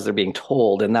because they're being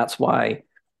told, and that's why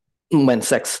when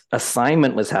sex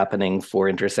assignment was happening for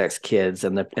intersex kids,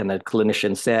 and the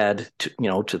clinician said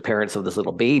to parents of this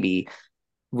little baby,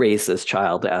 raise this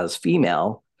child as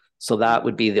female. So that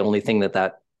would be the only thing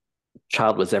that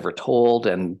child was ever told,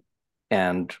 and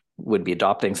would be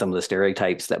adopting some of the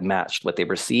stereotypes that matched what they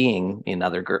were seeing in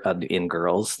in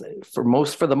girls.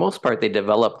 For the most part, they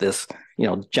developed this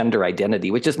gender identity,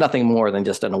 which is nothing more than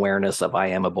just an awareness of I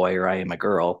am a boy or I am a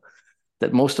girl.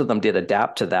 That most of them did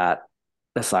adapt to that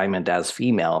assignment as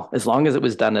female, as long as it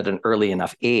was done at an early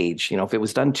enough age. If it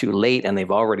was done too late and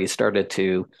they've already started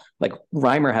to, like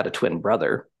Reimer had a twin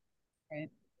brother, right,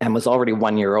 and was already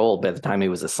 1 year old by the time he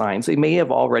was assigned. So he may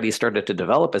have already started to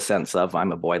develop a sense of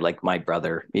I'm a boy like my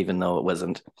brother, even though it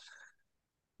wasn't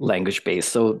language based.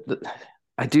 So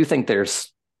I do think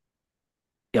there's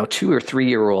 2 or 3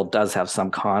 year old does have some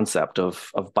concept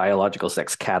of biological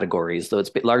sex categories, though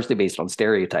it's largely based on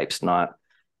stereotypes, not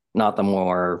the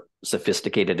more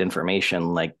sophisticated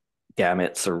information like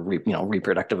gametes or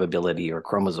reproductive ability or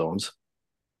chromosomes.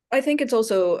 I think it's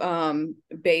also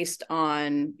based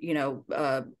on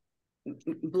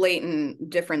blatant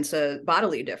differences,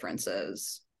 bodily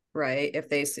differences, right? If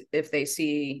they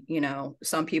see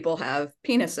some people have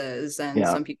penises, and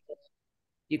Yeah. some people,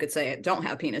 you could say, don't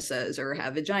have penises or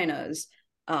have vaginas,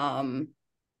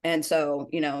 and so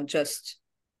just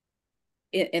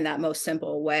in that most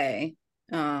simple way,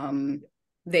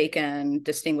 they can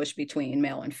distinguish between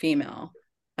male and female.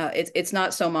 It's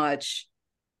not so much,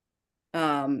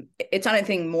 it's not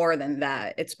anything more than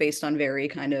that. It's based on very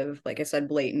kind of, like I said,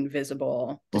 blatant,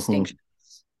 visible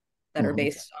distinctions that are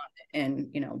based on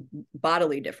in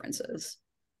bodily differences.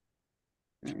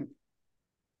 Right.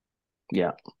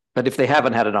 Yeah, but if they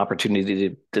haven't had an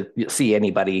opportunity to see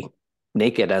anybody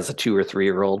naked as a 2 or 3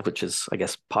 year old, which is, I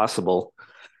guess, possible,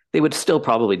 they would still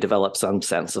probably develop some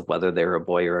sense of whether they're a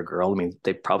boy or a girl. I mean,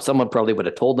 someone probably would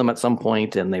have told them at some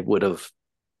point, and they would have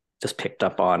just picked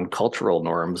up on cultural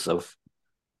norms of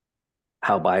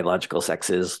how biological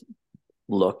sexes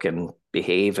look and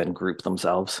behave and group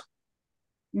themselves.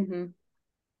 Mm-hmm.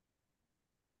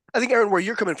 I think, Aaron, where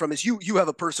you're coming from is you have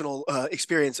a personal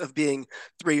experience of being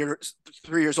 3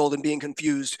 years old and being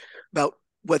confused about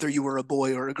whether you were a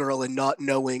boy or a girl and not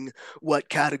knowing what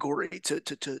category to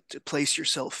place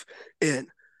yourself in.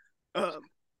 Um,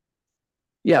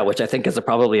 Yeah, which I think is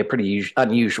probably a pretty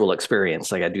unusual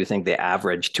experience. Like I do think the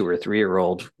average 2 or 3 year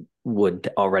old would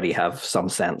already have some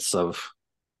sense of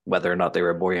whether or not they were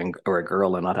a boy or a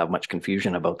girl, and not have much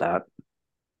confusion about that.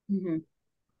 Mm-hmm.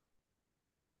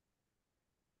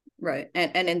 Right,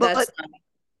 and but that's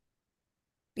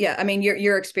yeah. I mean,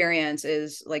 your experience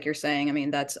is, like you're saying. I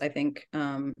mean, that's, I think,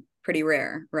 pretty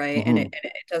rare, right? And it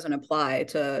doesn't apply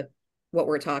to what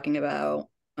we're talking about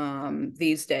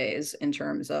these days in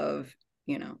terms of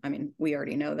I mean, we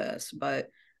already know this, but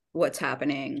what's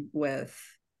happening with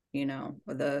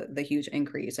the huge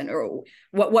increase, and or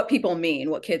what people mean,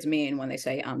 what kids mean when they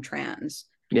say I'm trans,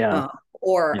 Yeah.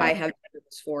 or Yeah. I have gender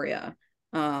dysphoria,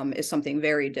 is something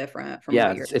very different from Yeah,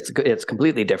 what you're. it's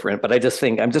completely different. But I just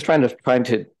think I'm just trying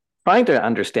to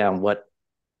understand what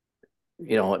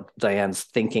Diane's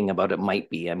thinking about it might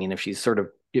be. I mean, if she's sort of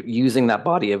using that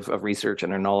body of research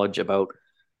and her knowledge about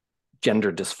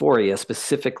gender dysphoria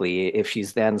specifically, if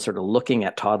she's then sort of looking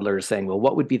at toddlers saying, well,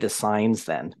 what would be the signs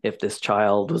then if this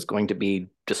child was going to be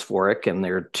dysphoric and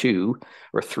they're 2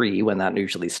 or 3 when that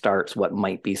usually starts, what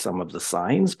might be some of the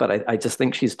signs? But I just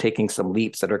think she's taking some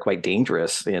leaps that are quite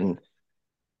dangerous in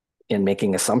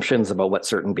making assumptions about what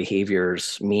certain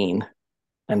behaviors mean,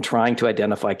 and trying to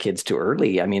identify kids too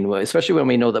early. I mean, especially when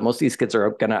we know that most of these kids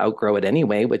are going to outgrow it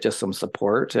anyway with just some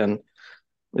support. And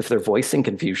if they're voicing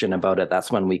confusion about it, that's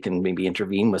when we can maybe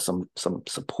intervene with some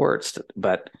supports.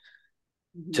 But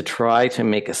to try to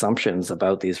make assumptions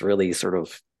about these really sort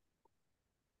of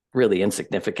really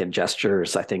insignificant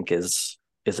gestures, I think is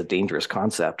a dangerous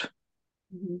concept.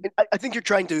 I think you're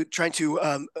trying to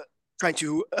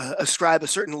ascribe a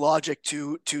certain logic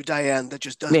to Diane that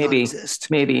just does not Maybe, exist.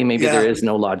 maybe there Yeah. is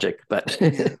no logic, but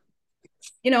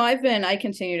Yeah. I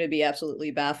continue to be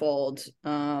absolutely baffled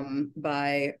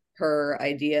by her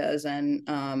ideas. And,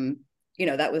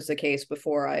 that was the case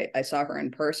before I saw her in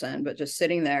person, but just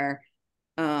sitting there,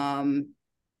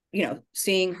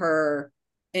 seeing her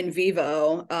in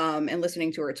vivo, and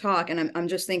listening to her talk. And I'm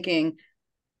just thinking,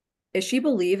 is she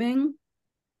believing?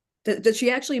 Does she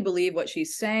actually believe what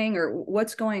she's saying, or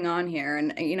what's going on here?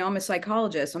 And, I'm a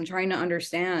psychologist. I'm trying to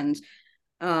understand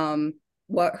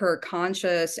what her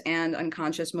conscious and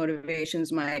unconscious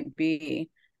motivations might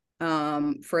be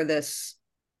for this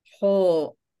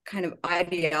whole kind of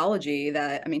ideology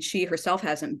that, I mean, she herself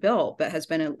hasn't built, but has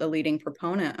been a leading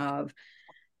proponent of.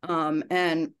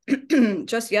 And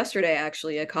just yesterday,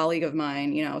 actually, a colleague of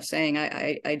mine, saying,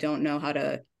 I don't know how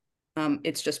to,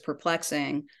 it's just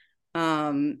perplexing. He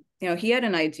had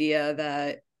an idea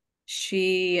that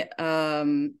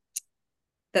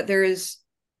that there is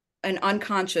an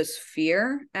unconscious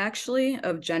fear, actually,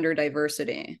 of gender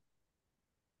diversity.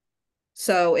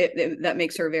 So that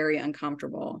makes her very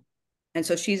uncomfortable. And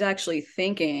so she's actually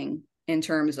thinking in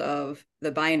terms of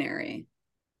the binary,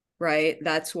 right?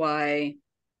 That's why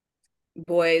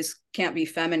boys can't be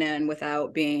feminine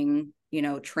without being,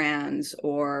 trans,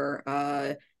 or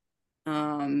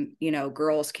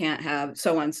girls can't have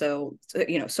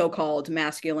so-called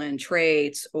masculine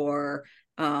traits, or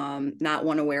not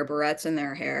want to wear barrettes in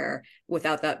their hair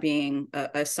without that being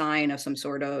a sign of some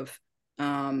sort of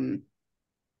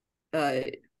uh,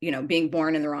 being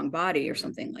born in the wrong body or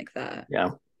something like that.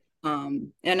 Yeah.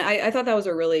 And I thought that was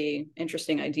a really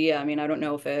interesting idea. I mean, I don't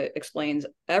know if it explains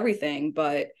everything,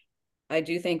 but I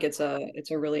do think it's a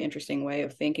really interesting way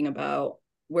of thinking about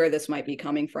where this might be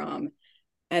coming from.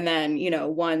 And then,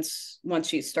 once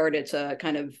she started to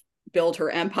kind of build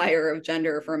her empire of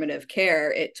gender affirmative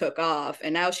care, it took off.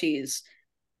 And now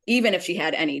even if she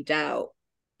had any doubt,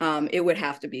 it would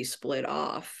have to be split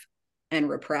off and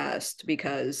repressed,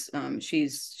 because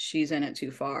she's in it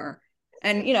too far.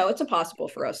 And it's impossible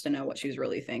for us to know what she's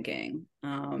really thinking.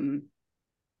 But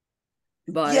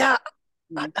yeah,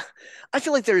 I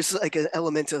feel like there's like an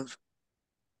element of,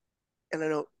 and I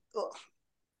know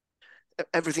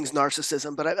everything's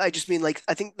narcissism, but I just mean, like,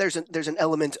 I think there's an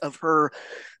element of her,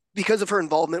 because of her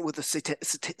involvement with the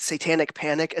satanic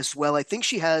panic as well. I think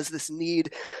she has this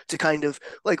need to kind of,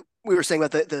 like we were saying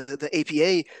about the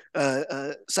APA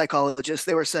psychologists.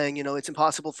 They were saying, it's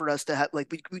impossible for us to have,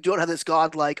 like, we don't have this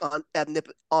godlike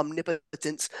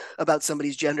omnipotence about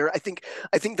somebody's gender. I think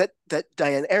that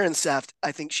Diane Ehrensaft,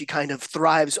 I think she kind of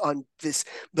thrives on this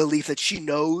belief that she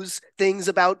knows things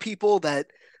about people that,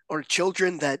 or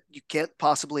children, that you can't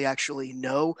possibly actually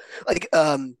know. Like,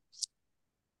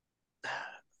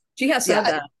 she has yeah.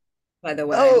 said that, by the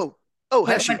way. Oh,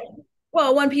 has when, she?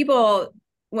 well,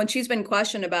 when she's been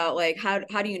questioned about, like, how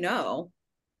do you know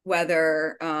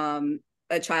whether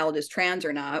a child is trans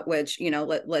or not, which,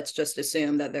 let's just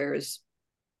assume that there's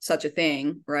such a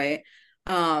thing, right?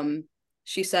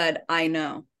 She said, I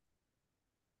know.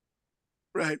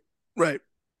 Right. Right.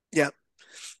 Yeah.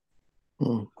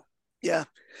 Hmm. Yeah.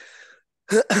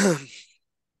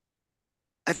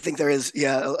 I think there is,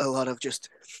 yeah, a lot of just,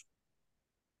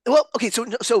 well, okay,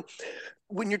 so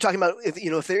when you're talking about, if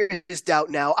there is doubt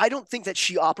now, I don't think that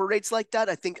she operates like that.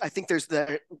 I think there's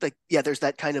there's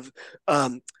that kind of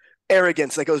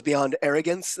arrogance that goes beyond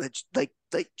arrogance, that,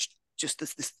 like just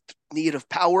this need of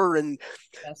power. And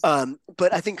Yes.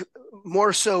 but I think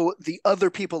more so the other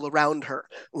people around her,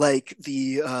 like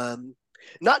the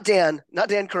not Dan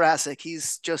Karasik,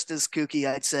 he's just as kooky,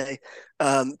 I'd say.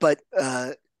 But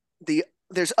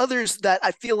there's others that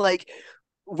I feel like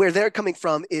where they're coming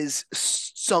from is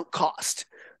sunk cost.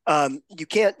 You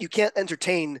can't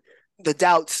entertain the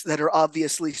doubts that are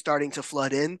obviously starting to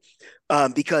flood in,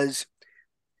 because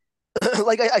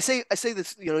like I say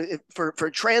this, for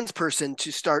a trans person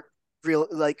to start real,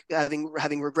 like,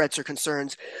 having regrets or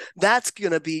concerns, that's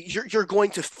gonna be, you're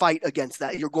going to fight against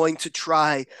that. You're going to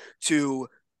try to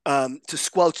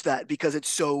squelch that, because it's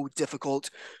so difficult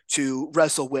to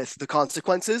wrestle with the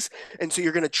consequences, and so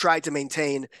you're going to try to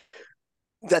maintain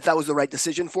that was the right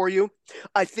decision for you.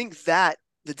 I think that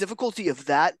the difficulty of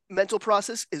that mental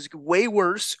process is way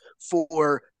worse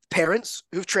for parents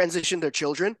who've transitioned their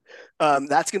children.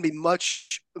 That's going to be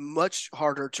much, much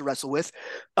harder to wrestle with.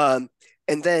 And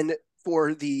then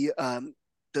for the I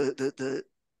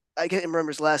can't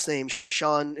remember his last name,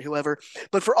 Sean, whoever,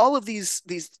 but for all of these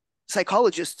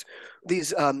psychologists,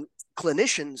 these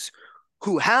clinicians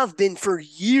who have been for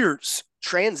years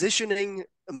transitioning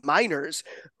minors,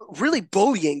 really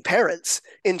bullying parents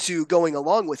into going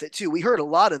along with it too. We heard a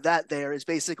lot of that. There is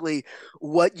basically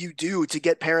what you do to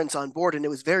get parents on board, and it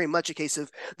was very much a case of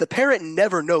the parent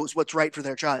never knows what's right for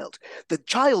their child. The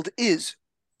child is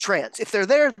trans. If they're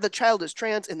there, the child is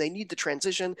trans and they need to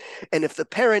transition. And if the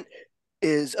parent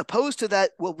is opposed to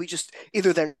that, well, we just,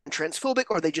 either they're transphobic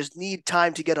or they just need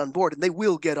time to get on board, and they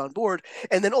will get on board.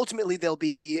 And then ultimately there'll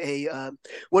be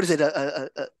what is it,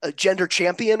 a gender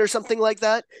champion or something like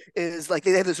that. Is like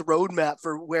they have this roadmap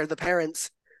for where the parents,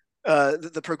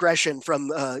 the progression from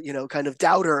kind of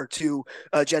doubter to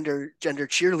gender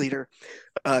cheerleader.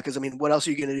 Because I mean, what else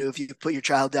are you going to do if you put your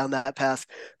child down that path?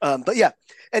 But yeah,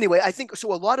 anyway, I think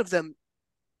so. A lot of them,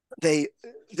 they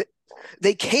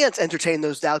they can't entertain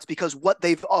those doubts because what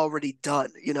they've already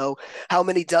done. How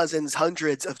many dozens,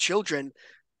 hundreds of children,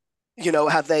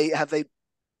 have they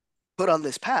put on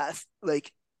this path?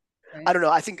 Like, I Right. don't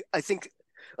know. I think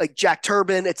like Jack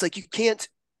Turbin, it's like you can't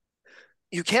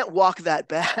walk that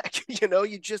back.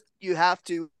 You have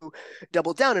to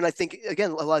double down. And I think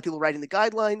again, a lot of people writing the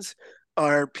guidelines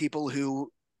are people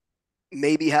who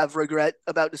maybe have regret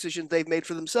about decisions they've made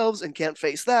for themselves and can't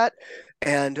face that,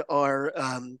 and are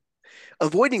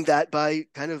avoiding that by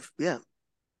kind of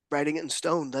writing it in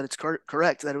stone that it's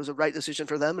correct, that it was a right decision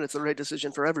for them and it's the right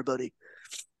decision for everybody.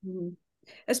 Mm-hmm.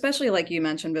 Especially like you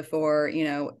mentioned before,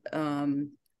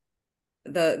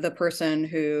 the person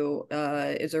who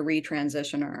is a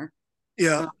retransitioner.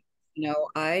 Yeah.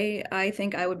 I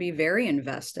think I would be very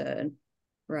invested,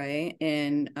 right,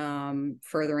 in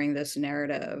furthering this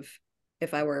narrative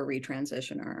if I were a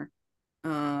retransitioner,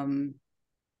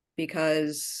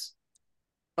 because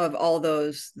of all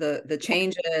those the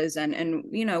changes, and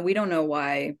we don't know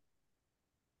why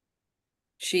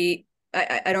she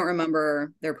I don't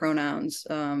remember their pronouns.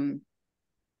 They,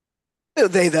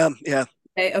 them. Yeah.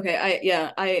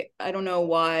 Okay, I don't know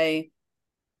why,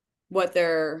 what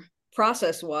their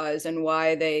process was and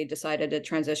why they decided to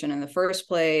transition in the first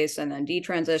place and then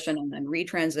detransition and then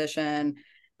retransition.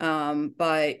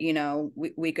 But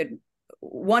we could,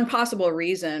 one possible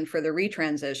reason for the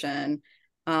retransition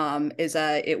is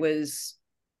that it was,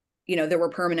 there were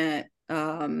permanent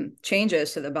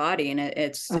changes to the body, and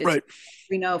it's Right.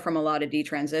 we know from a lot of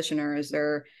detransitioners,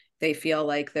 they feel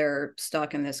like they're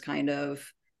stuck in this kind of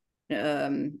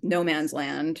no man's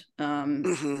land,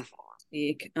 Mm-hmm.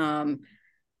 speak. And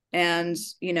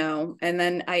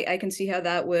then I can see how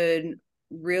that would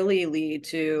really lead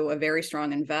to a very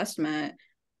strong investment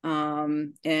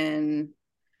in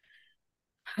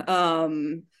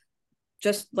um,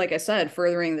 just like I said,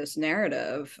 furthering this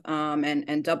narrative,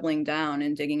 and doubling down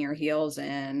and digging your heels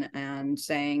in and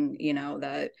saying,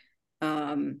 that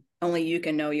only you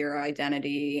can know your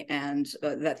identity, and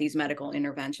that these medical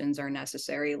interventions are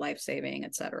necessary, life-saving,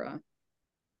 etc.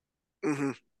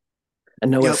 Mm-hmm.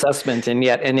 And no Yep. assessment, and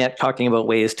yet talking about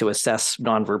ways to assess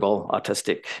nonverbal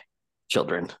autistic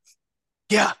children.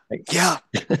 Yeah. Like, Yeah.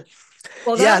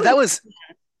 Well, Yeah.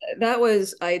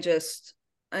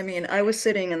 I mean, I was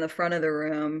sitting in the front of the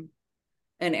room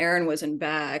and Aaron was in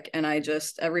back, and I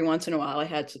just, every once in a while I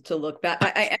had to look back.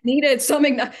 I needed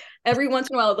something every once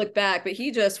in a while I look back, but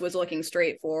he just was looking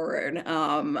straight forward.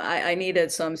 I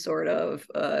needed some sort of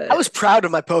I was proud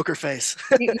of my poker face.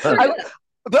 you were I, good.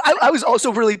 but I was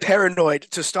also really paranoid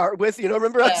to start with.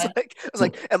 Remember, Yeah. I was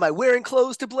like, am I wearing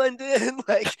clothes to blend in?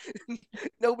 Like,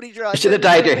 nobody draw you should have attention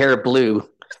dyed to your me. hair blue.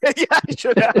 Yeah, I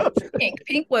should have.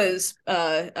 Pink was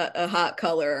a hot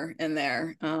color in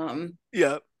there.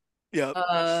 Yeah,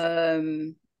 yeah.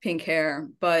 Pink hair,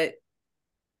 but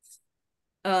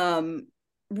um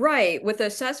right, with the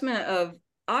assessment of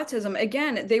autism,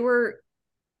 again, they were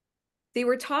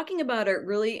talking about it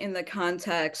really in the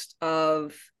context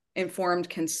of informed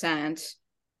consent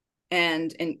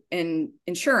and in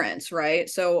insurance, right?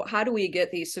 So how do we get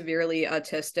these severely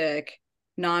autistic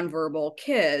nonverbal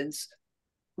kids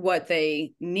what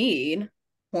they need,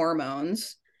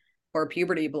 hormones or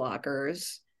puberty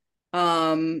blockers,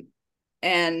 um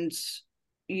and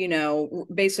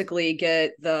basically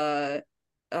get the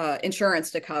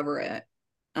insurance to cover it.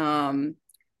 And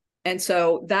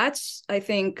so that's, I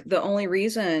think, the only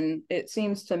reason it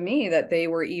seems to me that they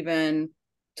were even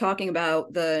talking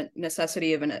about the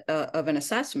necessity of an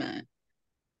assessment.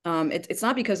 It's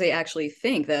not because they actually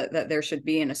think that there should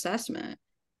be an assessment.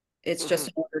 It's Mm-hmm. just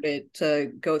in order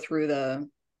to go through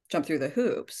jump through the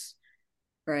hoops,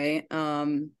 right?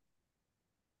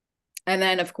 And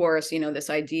then of course, this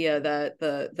idea that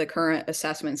the current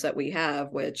assessments that we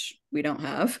have, which we don't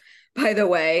have, by the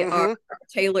way, are Mm-hmm.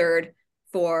 tailored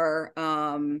for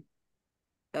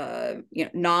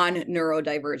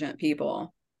non-neurodivergent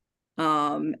people.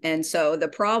 And so the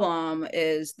problem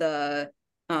is are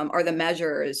the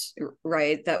measures,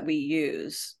 right, that we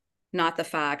use, not the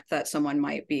fact that someone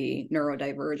might be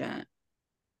neurodivergent.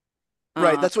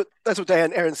 Right. Um, That's what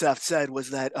Diane Ehrensaft said,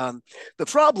 was that the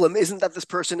problem isn't that this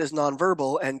person is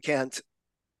nonverbal and can't.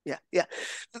 Yeah, yeah.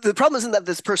 The problem isn't that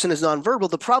this person is nonverbal.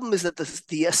 The problem is that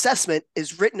the assessment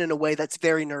is written in a way that's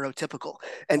very neurotypical.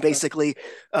 And basically,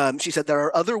 she said there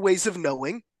are other ways of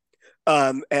knowing,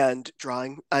 and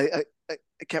drawing. I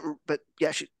can't remember, but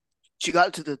yeah, she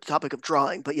got to the topic of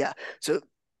drawing. But yeah, so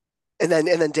and then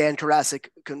Dan Karasik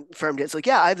confirmed it. It's like,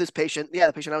 yeah, I have this patient. Yeah,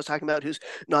 the patient I was talking about who's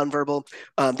nonverbal.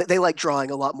 They like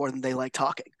drawing a lot more than they like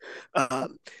talking.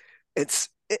 It's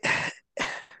it,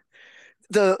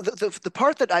 the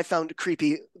part that I found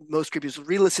creepy most creepy was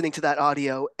re-listening to that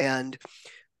audio. And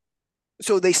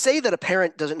so they say that a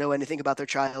parent doesn't know anything about their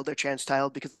child, their trans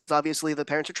child, because obviously the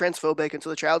parents are transphobic, and so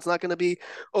the child's not going to be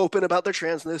open about their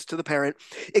transness to the parent,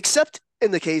 except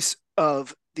in the case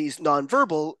of these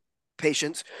nonverbal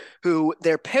patients who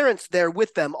their parents there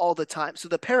with them all the time, so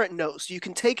the parent knows. So you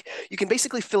can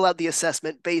basically fill out the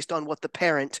assessment based on what the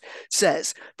parent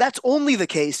says. That's only the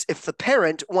case if the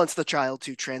parent wants the child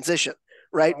to transition,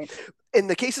 right? In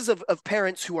the cases of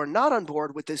parents who are not on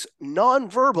board with this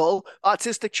nonverbal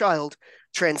autistic child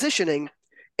transitioning,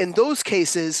 in those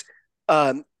cases,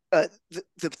 um,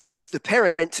 the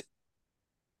parent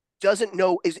doesn't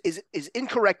know is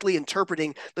incorrectly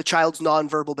interpreting the child's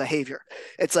nonverbal behavior.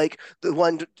 It's like the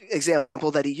one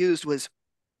example that he used was,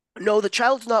 no, the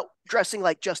child's not dressing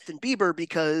like Justin Bieber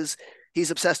because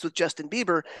he's obsessed with Justin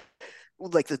Bieber.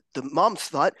 Like the mom's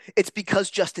thought, it's because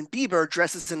Justin Bieber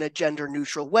dresses in a gender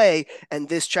neutral way, and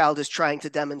this child is trying to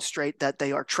demonstrate that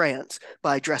they are trans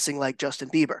by dressing like Justin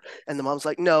Bieber. And the mom's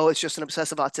like, no, it's just an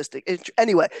obsessive autistic.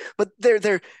 Anyway, but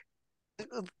they're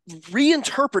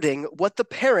reinterpreting what the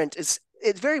parent is.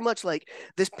 It's very much like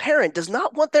this parent does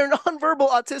not want their nonverbal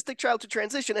autistic child to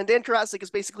transition. And Dan Karasik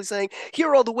is basically saying, here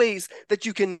are all the ways that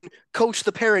you can coach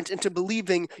the parent into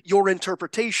believing your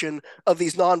interpretation of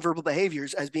these nonverbal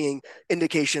behaviors as being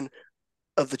indication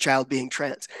of the child being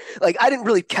trans. Like, I didn't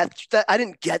really catch that. I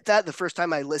didn't get that the first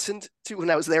time I listened to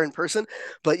when I was there in person.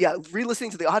 But yeah,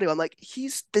 re-listening to the audio, I'm like,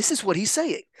 this is what he's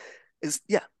saying.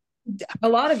 Yeah. A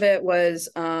lot of it was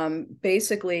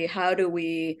basically how do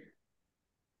we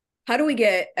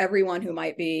get everyone who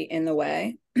might be in the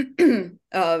way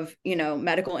of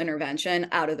medical intervention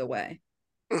out of the way.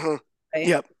 Mm-hmm. Right?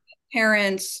 Yep.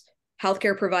 Parents,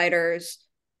 healthcare providers,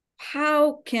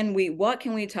 what can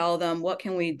we tell them, what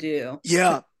can we do to make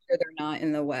sure they're not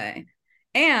in the way,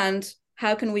 and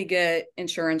how can we get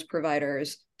insurance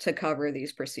providers to cover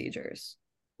these procedures?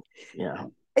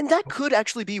 And that could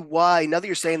actually be why, now that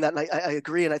you're saying that, and I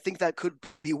agree, and I think that could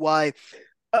be why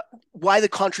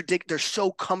they're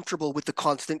so comfortable with the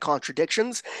constant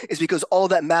contradictions, is because all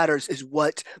that matters is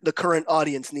what the current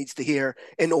audience needs to hear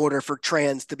in order for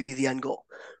trans to be the end goal,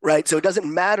 right? So it doesn't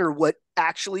matter what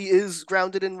actually is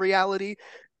grounded in reality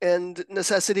and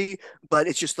necessity, but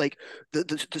it's just like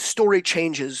the story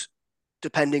changes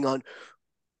depending on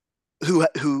who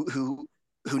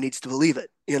needs to believe it.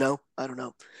 I don't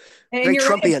know. And Very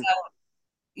Trumpian.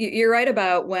 You're right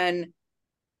about when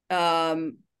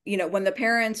when the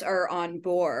parents are on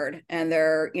board and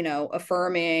they're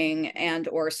affirming and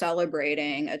or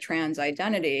celebrating a trans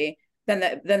identity, then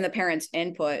the parent's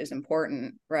input is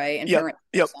important, right? And yep.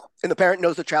 And the parent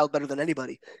knows the child better than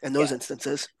anybody in those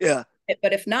instances. Yeah.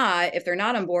 But if they're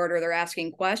not on board, or they're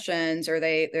asking questions, or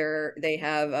they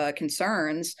have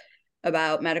concerns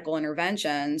about medical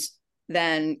interventions,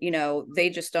 then they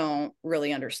just don't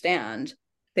really understand.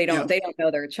 They don't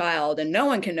know their child, and no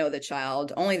one can know the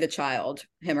child, only the child,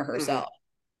 him or herself.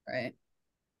 Mm-hmm. Right.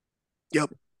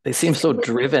 Yep. They seem so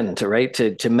driven to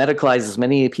medicalize as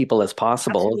many people as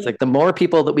possible. Absolutely. It's like the more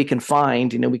people that we can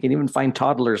find, we can even find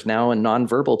toddlers now and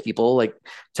nonverbal people, like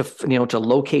to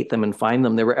locate them and find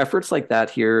them. There were efforts like that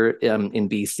here in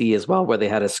BC as well, where they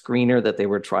had a screener that they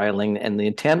were trialing, and the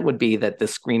intent would be that the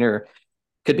screener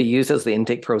could be used as the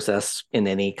intake process in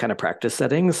any kind of practice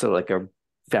setting. So like a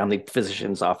family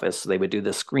physician's office, they would do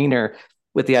the screener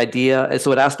with the idea.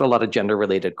 So it asked a lot of gender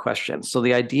related questions. So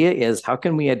the idea is, how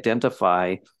can we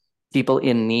identify people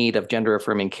in need of gender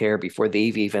affirming care before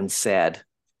they've even said,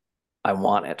 I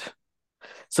want it?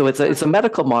 So it's a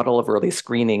medical model of early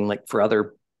screening, like for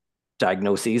other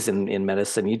diagnoses in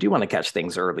medicine. You do want to catch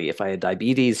things early. If I had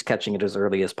diabetes, catching it as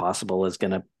early as possible is going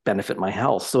to benefit my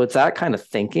health. So it's that kind of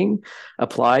thinking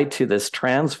applied to this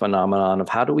trans phenomenon of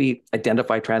how do we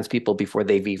identify trans people before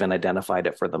they've even identified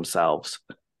it for themselves.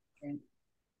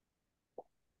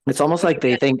 It's almost like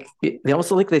they think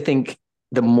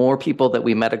the more people that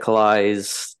we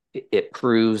medicalize, it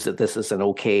proves that this is an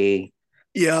okay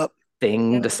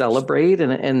thing to celebrate.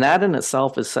 And that in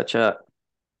itself is such an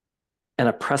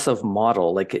oppressive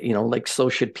model. So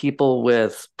should people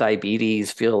with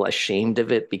diabetes feel ashamed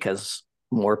of it because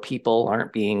more people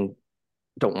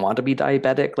don't want to be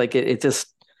diabetic?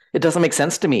 It doesn't make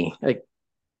sense to me. It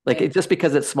just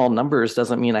because it's small numbers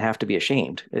doesn't mean I have to be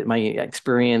ashamed. My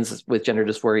experience with gender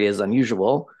dysphoria is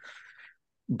unusual,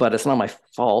 but it's not my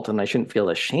fault, and I shouldn't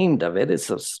feel ashamed of it.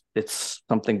 It's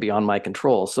something beyond my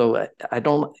control. So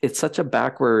it's such a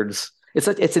backwards.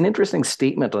 It's an interesting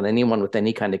statement on anyone with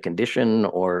any kind of condition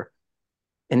or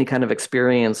any kind of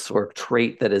experience or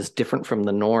trait that is different from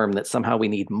the norm, that somehow we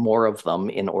need more of them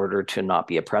in order to not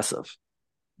be oppressive.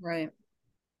 Right.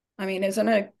 I mean, isn't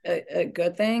it a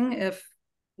good thing if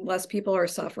less people are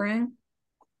suffering?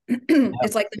 Yeah.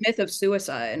 It's like the myth of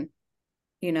suicide,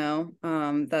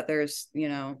 that there's,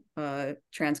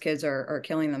 trans kids are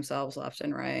killing themselves left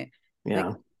and right. Yeah.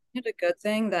 Like, it's a good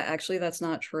thing that actually that's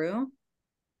not true.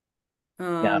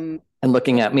 Yeah. Um, And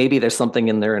looking which at maybe there's something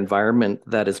in their environment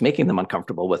that is making them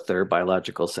uncomfortable with their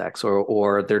biological sex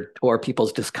or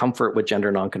people's discomfort with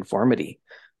gender nonconformity.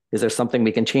 Is there something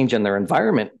we can change in their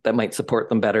environment that might support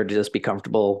them better to just be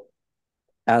comfortable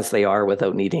as they are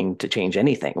without needing to change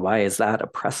anything? Why is that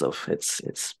oppressive? It's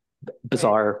right,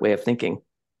 bizarre way of thinking.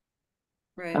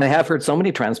 And right, I have heard so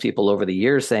many trans people over the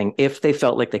years saying if they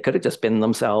felt like they could have just been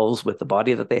themselves with the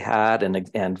body that they had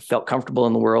and felt comfortable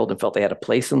in the world and felt they had a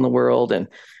place in the world and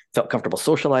felt comfortable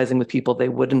socializing with people, they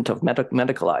wouldn't have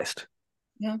medicalized.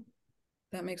 yeah,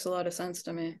 that makes a lot of sense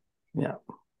to me. Yeah.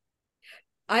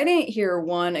 I didn't hear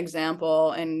one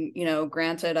example, and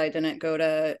granted, I didn't go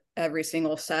to every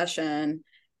single session.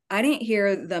 I didn't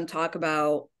hear them talk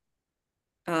about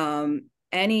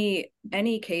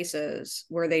any cases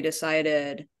where they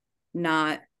decided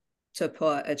not to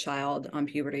put a child on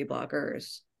puberty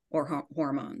blockers or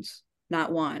hormones.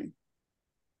 Not one.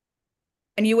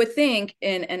 And you would think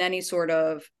in any sort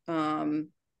of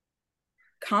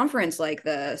conference like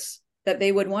this that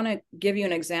they would want to give you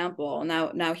an example.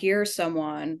 Now here's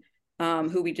someone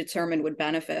who we determined would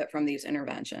benefit from these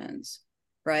interventions,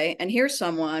 right? And here's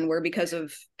someone where because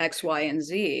of X, Y, and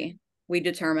Z, we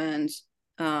determined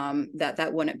that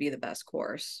wouldn't be the best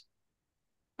course.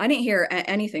 I didn't hear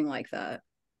anything like that.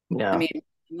 I Yeah. mean,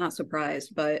 I'm not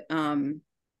surprised, but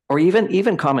Or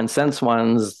even common sense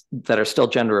ones that are still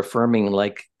gender affirming,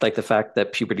 like the fact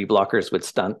that puberty blockers would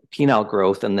stunt penile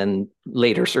growth, and then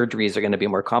later surgeries are going to be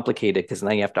more complicated because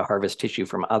now you have to harvest tissue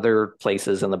from other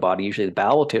places in the body, usually the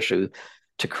bowel tissue,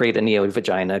 to create a neo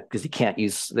vagina because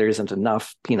there isn't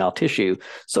enough penile tissue.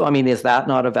 So I mean, is that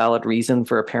not a valid reason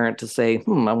for a parent to say,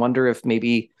 I wonder if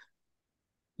maybe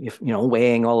if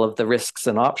weighing all of the risks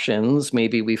and options,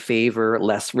 maybe we favor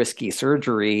less risky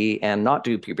surgery and not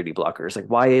do puberty blockers? Like,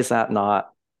 why is that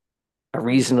not a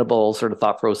reasonable sort of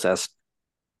thought process?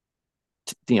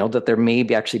 That there may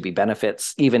be actually be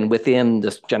benefits even within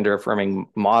this gender affirming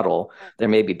model. There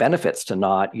may be benefits to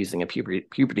not using a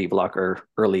puberty blocker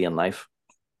early in life.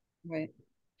 right.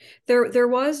 There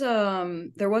was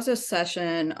a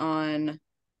session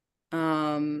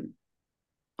um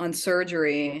on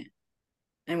surgery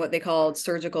and what they called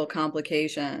surgical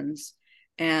complications.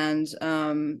 And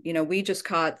we just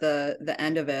caught the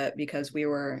end of it because we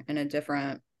were in a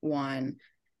different one.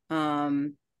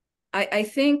 Um, I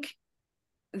think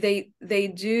they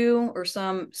do, or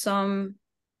some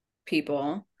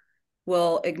people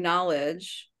will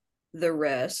acknowledge the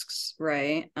risks,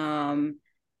 right?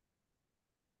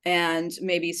 And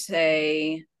maybe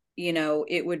say,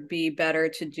 it would be better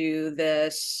to do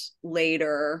this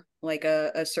later, like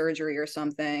a surgery or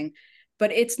something.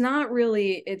 But it's not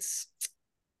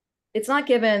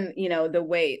given, the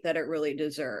weight that it really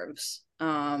deserves.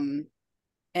 And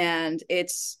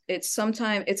it's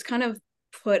sometimes it's kind of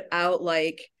put out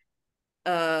like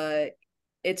uh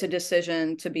it's a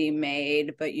decision to be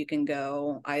made, but you can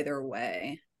go either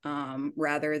way,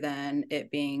 rather than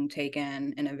it being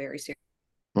taken in a very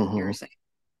Mm-hmm. serious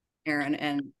Aaron,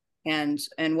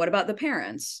 and what about the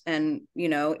parents? And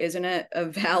isn't it a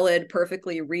valid,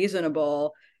 perfectly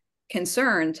reasonable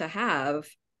concern to have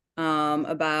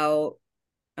about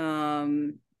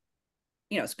um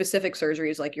specific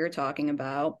surgeries like you're talking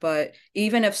about? But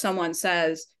even if someone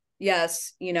says,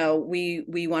 yes, we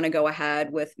want to go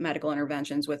ahead with medical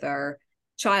interventions with our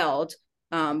child,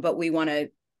 but we want to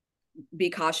be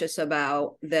cautious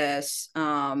about this,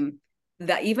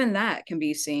 that even that can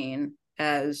be seen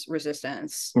as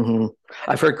resistance. Mm-hmm.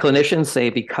 I've heard clinicians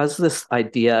say because this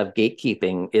idea of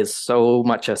gatekeeping is so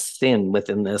much a sin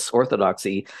within this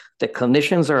orthodoxy, that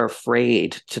clinicians are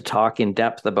afraid to talk in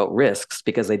depth about risks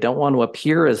because they don't want to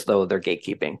appear as though they're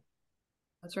gatekeeping.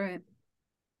 That's right.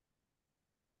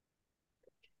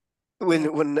 Yeah.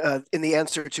 When in the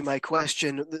answer to my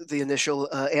question, the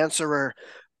initial answerer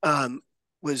um,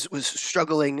 was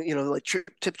struggling, like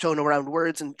tiptoeing around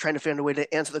words and trying to find a way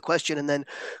to answer the question, and then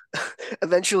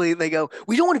eventually they go,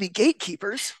 "We don't want to be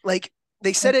gatekeepers." Like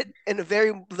they said it in a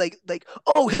very like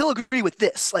oh, he'll agree with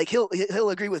this, like he'll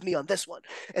agree with me on this one,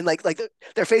 and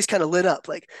their face kind of lit up,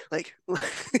 like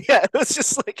yeah, it was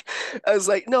just like I was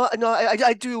like, no,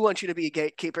 I do want you to be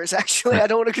gatekeepers. Actually, I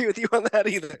don't agree with you on that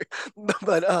either.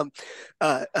 But uh,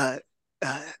 uh, uh,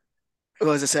 what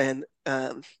was I saying?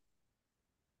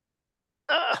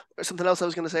 There's something else I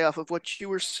was going to say off of what you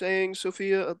were saying,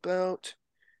 Sophia, about.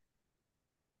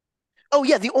 Oh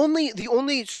yeah, the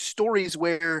only stories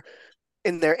where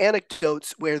in their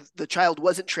anecdotes where the child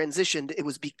wasn't transitioned, it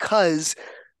was because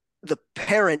the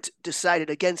parent decided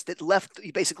against it, left,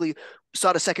 basically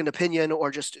sought a second opinion, or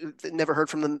just never heard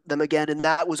from them again. And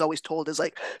that was always told as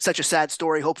like such a sad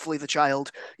story. Hopefully the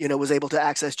child, was able to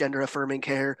access gender affirming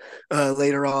care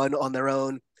later on their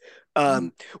own. Mm-hmm.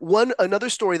 One another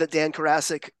story that Dan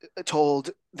Karasik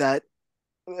told, that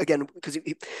again, because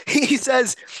he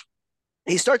says,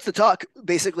 he starts to talk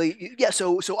basically, yeah,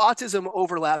 so autism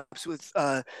overlaps with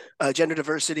gender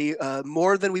diversity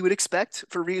more than we would expect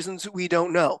for reasons we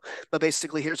don't know, but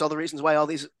basically here's all the reasons why all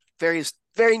these various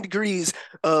varying degrees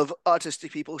of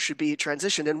autistic people should be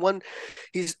transitioned. And one,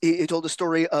 he told a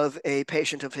story of a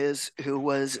patient of his who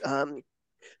was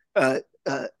uh,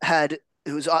 had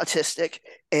who was autistic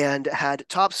and had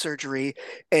top surgery,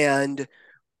 and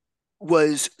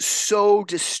was so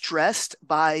distressed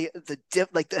by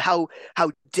how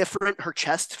different her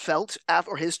chest felt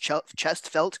after, or his chest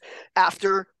felt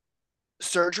after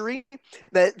surgery,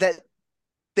 that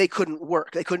they couldn't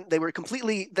work. They were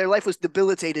completely, their life was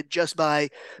debilitated just by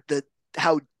the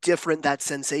how different that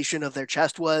sensation of their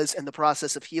chest was, and the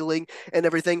process of healing and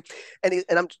everything. And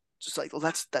I'm just like, well,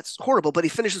 that's horrible. But he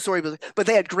finished the story, but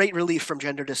they had great relief from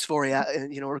gender dysphoria,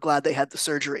 and we're glad they had the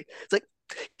surgery. It's like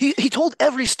he told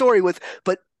every story with,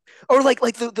 but or like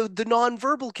the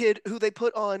nonverbal kid who they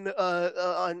put uh,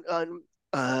 uh,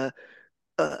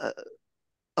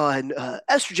 on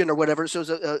estrogen or whatever. So it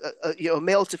was a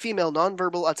male to female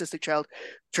nonverbal autistic child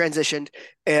transitioned,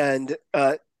 and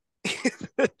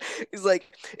he's like,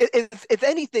 if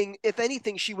anything,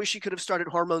 she wished she could have started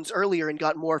hormones earlier and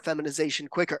got more feminization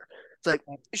quicker. It's like,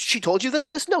 she told you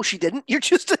this? No, she didn't. You're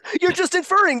just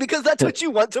inferring because that's what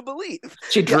you want to believe.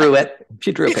 She Yeah, drew it.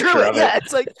 She drew a he drew picture it. of it. Yeah,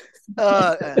 it's like,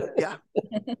 yeah.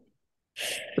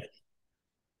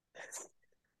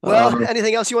 Well, Um,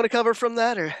 anything else you want to cover from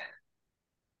that, or it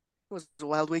was a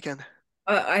wild weekend?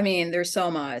 I mean, there's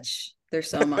so much. There's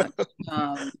so much.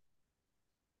 Um,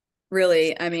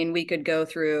 Really, I mean, we could go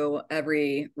through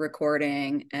every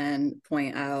recording and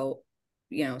point out,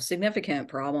 significant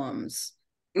problems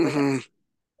with Mm-hmm.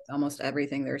 almost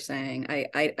everything they're saying.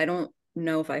 I don't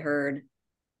know if I heard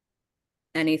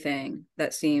anything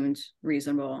that seemed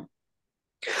reasonable.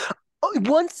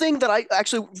 One thing that I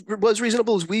actually was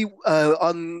reasonable is we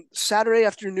on Saturday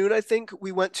afternoon, I think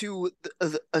we went to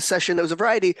a session that was a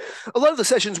variety. A lot of the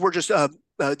sessions were just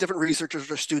different researchers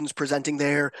or students presenting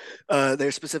their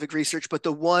specific research, but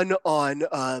the one on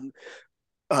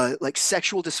like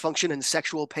sexual dysfunction and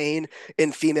sexual pain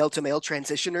in female to male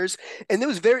transitioners, and there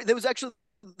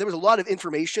was a lot of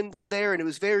information there, and it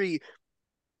was very,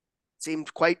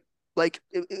 seemed quite like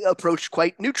approached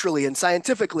quite neutrally and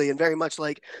scientifically, and very much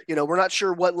like, we're not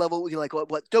sure what level, like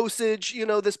what dosage,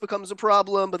 this becomes a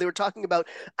problem, but they were talking about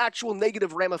actual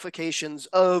negative ramifications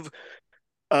of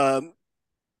um,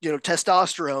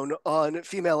 testosterone on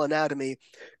female anatomy.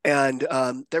 And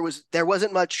there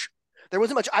wasn't much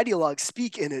ideologue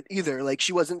speak in it either. Like,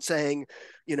 she wasn't saying,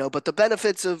 but the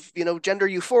benefits of gender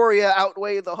euphoria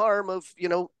outweigh the harm of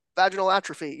vaginal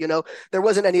atrophy. There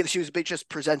wasn't any. She was just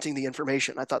presenting the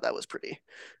information. I thought that was pretty.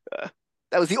 Uh,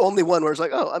 that was the only one where it's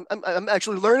like, oh, I'm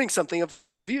actually learning something of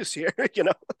use here. I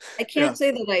Yeah, can't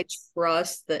say that I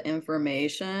trust the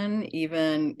information,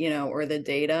 even, or the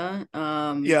data.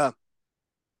 yeah.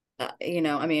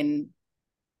 I mean,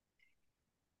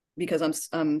 because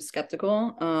I'm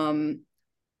skeptical.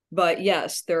 But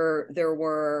yes, there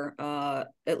were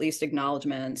at least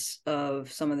acknowledgments of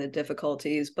some of the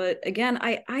difficulties. But again,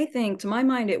 I think, to my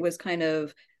mind, it was kind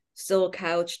of still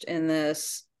couched in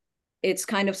this. It's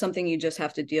kind of something you just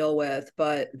have to deal with.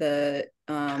 But the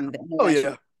Oh intervention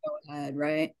yeah, go ahead,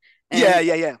 right? yeah, And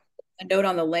yeah, yeah. a note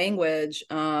on the language.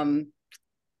 The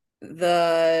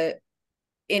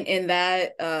in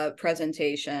that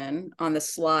presentation on the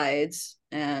slides,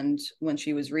 and when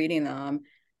she was reading them,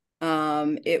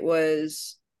 it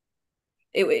was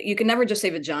you can never just say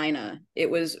vagina. It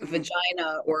was Mhm.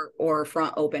 vagina or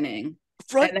front opening.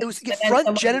 Front. And then, It was, yeah, and then front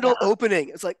someone, genital opening.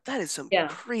 It's like, that is some yeah.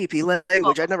 creepy Oh,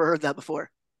 language. I'd never heard that before.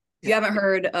 you Yeah. haven't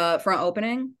heard front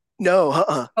opening? No.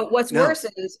 But what's No. worse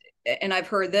is, and I've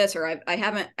heard this, or I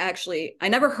haven't actually, I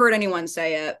never heard anyone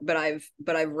say it, but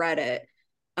I've read it.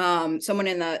 Someone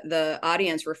in the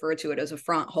audience referred to it as a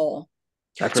front hole.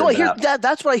 I've So heard I hear that. that.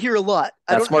 That's what I hear a lot.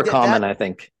 I That's don't more that. common, I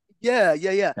think. Yeah,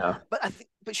 yeah, yeah. Yeah. But I think,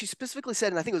 but she specifically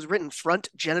said, and I think it was written front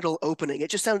genital opening. It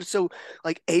just sounded so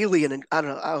like alien, and I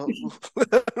don't know. I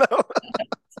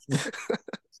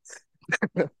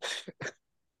don't know.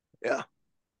 Yeah.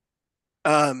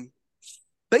 Um.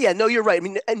 But yeah, no, you're right. I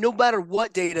mean, and no matter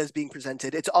what data is being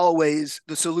presented, it's always,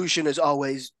 the solution is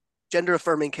always gender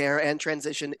affirming care and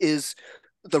transition is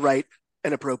the right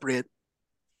and appropriate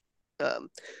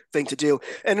thing to do.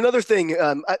 And another thing,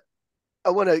 I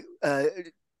want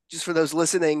to just for those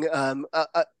listening,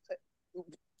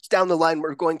 down the line,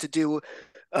 we're going to do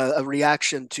a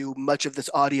reaction to much of this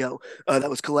audio that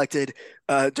was collected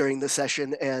during the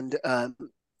session. And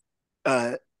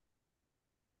oh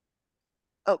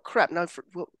crap! Now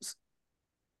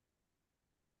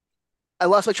I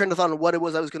lost my train of thought on what it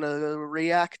was I was going to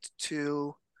react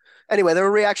to. Anyway, there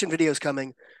were reaction videos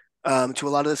coming to a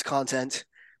lot of this content,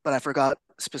 but I forgot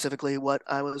specifically what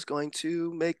I was going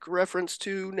to make reference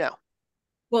to now.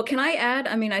 Well, can I add?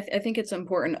 I mean, I think it's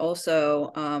important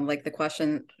also, like the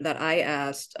question that I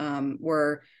asked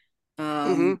were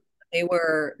Mm-hmm.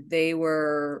 they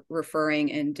were referring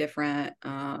in different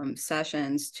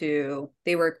sessions to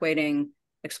they were equating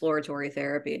exploratory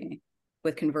therapy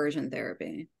with conversion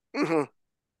therapy. Mm-hmm.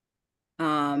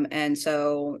 And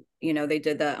so, you know, they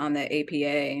did that on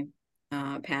the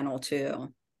APA panel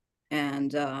too.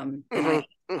 And I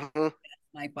Mm-hmm.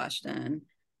 my question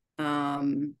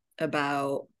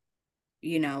about,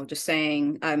 you know, just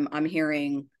saying I'm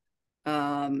hearing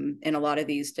in a lot of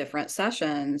these different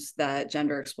sessions that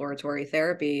gender exploratory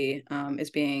therapy is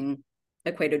being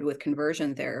equated with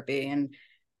conversion therapy. And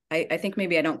I think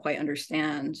maybe I don't quite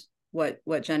understand what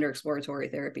gender exploratory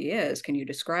therapy is. Can you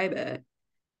describe it?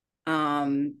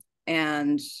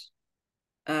 And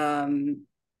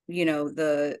you know,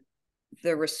 the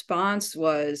response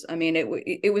was, I mean,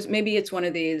 it was, maybe it's one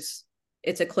of these,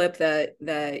 it's a clip that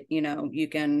you know you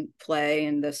can play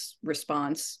in this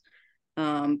response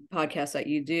podcast that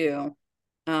you do,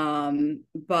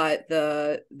 but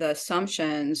the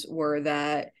assumptions were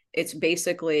that it's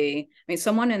basically, I mean,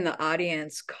 someone in the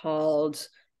audience called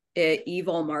it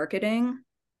evil marketing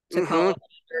to call Mm-hmm.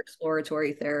 it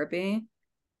exploratory therapy.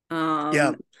 Yeah,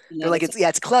 And they're that like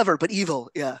it's clever but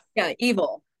evil. Yeah, yeah,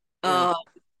 evil. yeah. Um,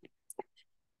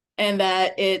 and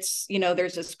that it's, you know,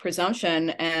 there's this presumption,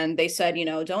 and they said, you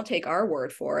know, don't take our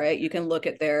word for it, you can look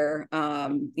at their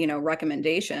you know,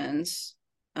 recommendations,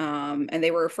 and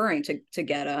they were referring to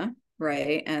GETA,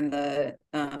 right, and the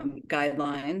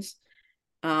guidelines,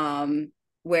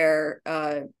 where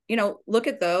you know, look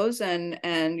at those,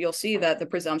 and you'll see that the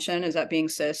presumption is that being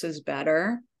cis is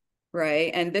better, right,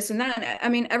 and this and that. I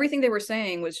mean, everything they were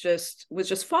saying was just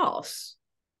false.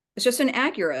 It's just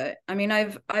inaccurate. I mean,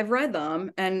 I've read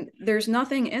them, and there's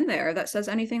nothing in there that says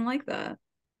anything like that.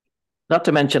 Not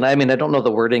to mention, I mean, I don't know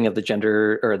the wording of the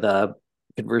gender or the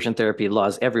conversion therapy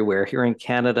laws everywhere. Here in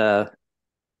Canada,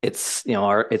 it's, you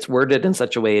know, it's worded in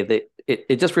such a way that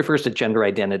it just refers to gender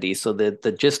identity. So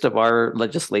the gist of our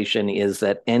legislation is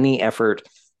that any effort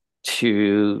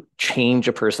to change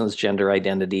a person's gender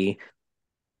identity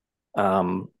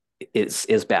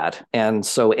is bad. And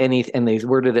so and they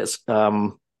worded it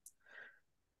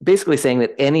basically saying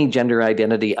that any gender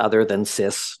identity other than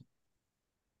cis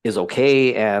is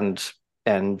okay and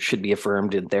should be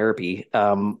affirmed in therapy.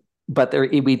 But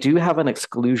we do have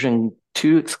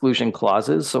two exclusion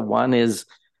clauses. So one is,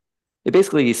 it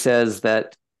basically says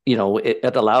that, you know,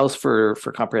 it allows for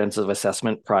comprehensive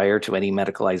assessment prior to any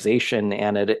medicalization,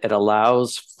 and it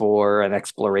allows for an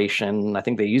exploration. I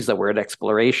think they use the word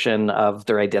exploration of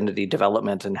their identity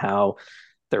development and how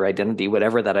their identity,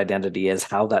 whatever that identity is,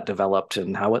 how that developed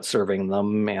and how it's serving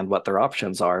them and what their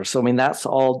options are. So, I mean, that's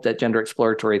all that gender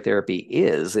exploratory therapy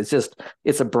is.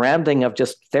 It's a branding of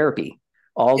just therapy.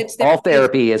 All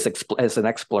therapy is an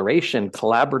exploration,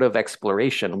 collaborative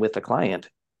exploration with the client.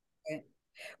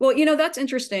 Well, you know, that's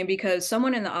interesting, because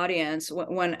someone in the audience,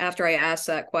 when after I asked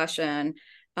that question,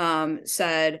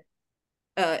 said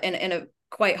in a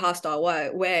quite hostile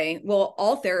way, well,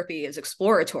 all therapy is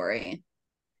exploratory.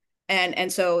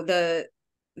 And so the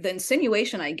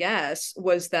insinuation, I guess,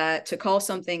 was that to call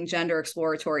something gender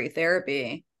exploratory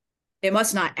therapy, it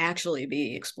must not actually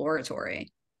be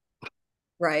exploratory,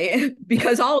 right?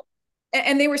 Because all,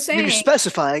 and they were You're saying,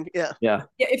 specifying, yeah. Yeah.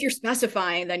 if you're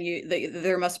specifying, then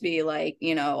there must be, like,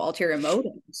 you know, ulterior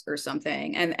motives or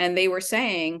something. And they were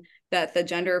saying that the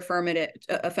gender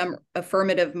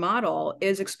affirmative model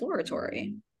is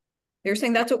exploratory. They're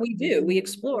saying that's what we do. We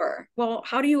explore. Well,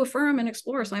 how do you affirm and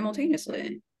explore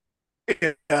simultaneously?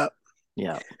 Yeah.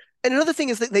 Yeah. And another thing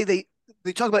is that they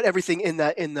talk about everything in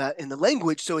the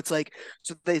language. So it's like,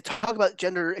 so they talk about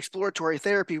gender exploratory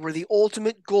therapy where the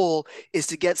ultimate goal is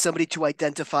to get somebody to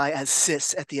identify as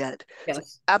cis at the end. It's like,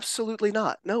 Yes. absolutely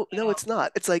not. No, it's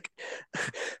not. It's like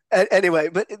anyway,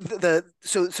 but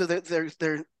so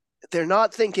they're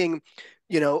not thinking,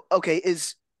 you know, okay,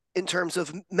 is in terms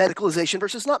of medicalization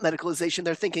versus not medicalization.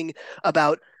 They're thinking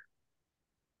about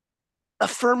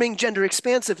affirming gender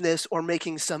expansiveness or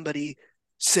making somebody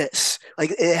cis.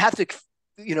 Like they have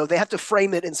to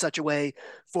frame it in such a way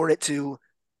for it to,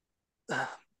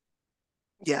 to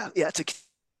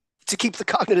keep the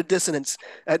cognitive dissonance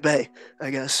at bay, I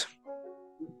guess.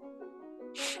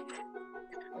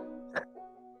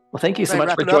 Well, thank you so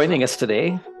much for joining us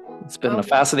today. It's been a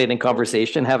fascinating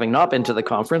conversation. Having not been to the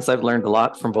conference, I've learned a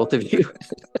lot from both of you.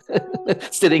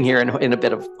 Sitting here in a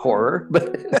bit of horror,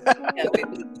 but yeah,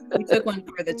 we took one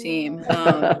for the team.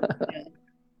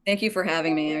 Thank you for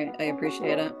having me. I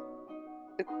appreciate it.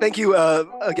 Thank you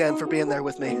again for being there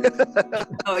with me.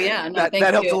 Oh yeah, no,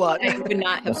 that helped a lot. I would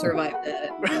not have survived it.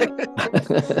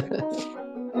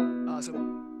 Awesome.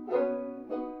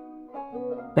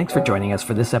 Thanks for joining us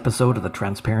for this episode of the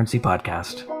Transparency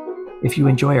Podcast. If you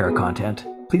enjoy our content,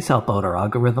 please help out our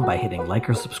algorithm by hitting like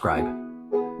or subscribe.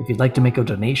 If you'd like to make a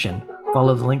donation,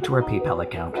 follow the link to our PayPal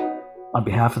account. On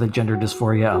behalf of the Gender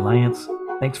Dysphoria Alliance,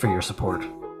 thanks for your support.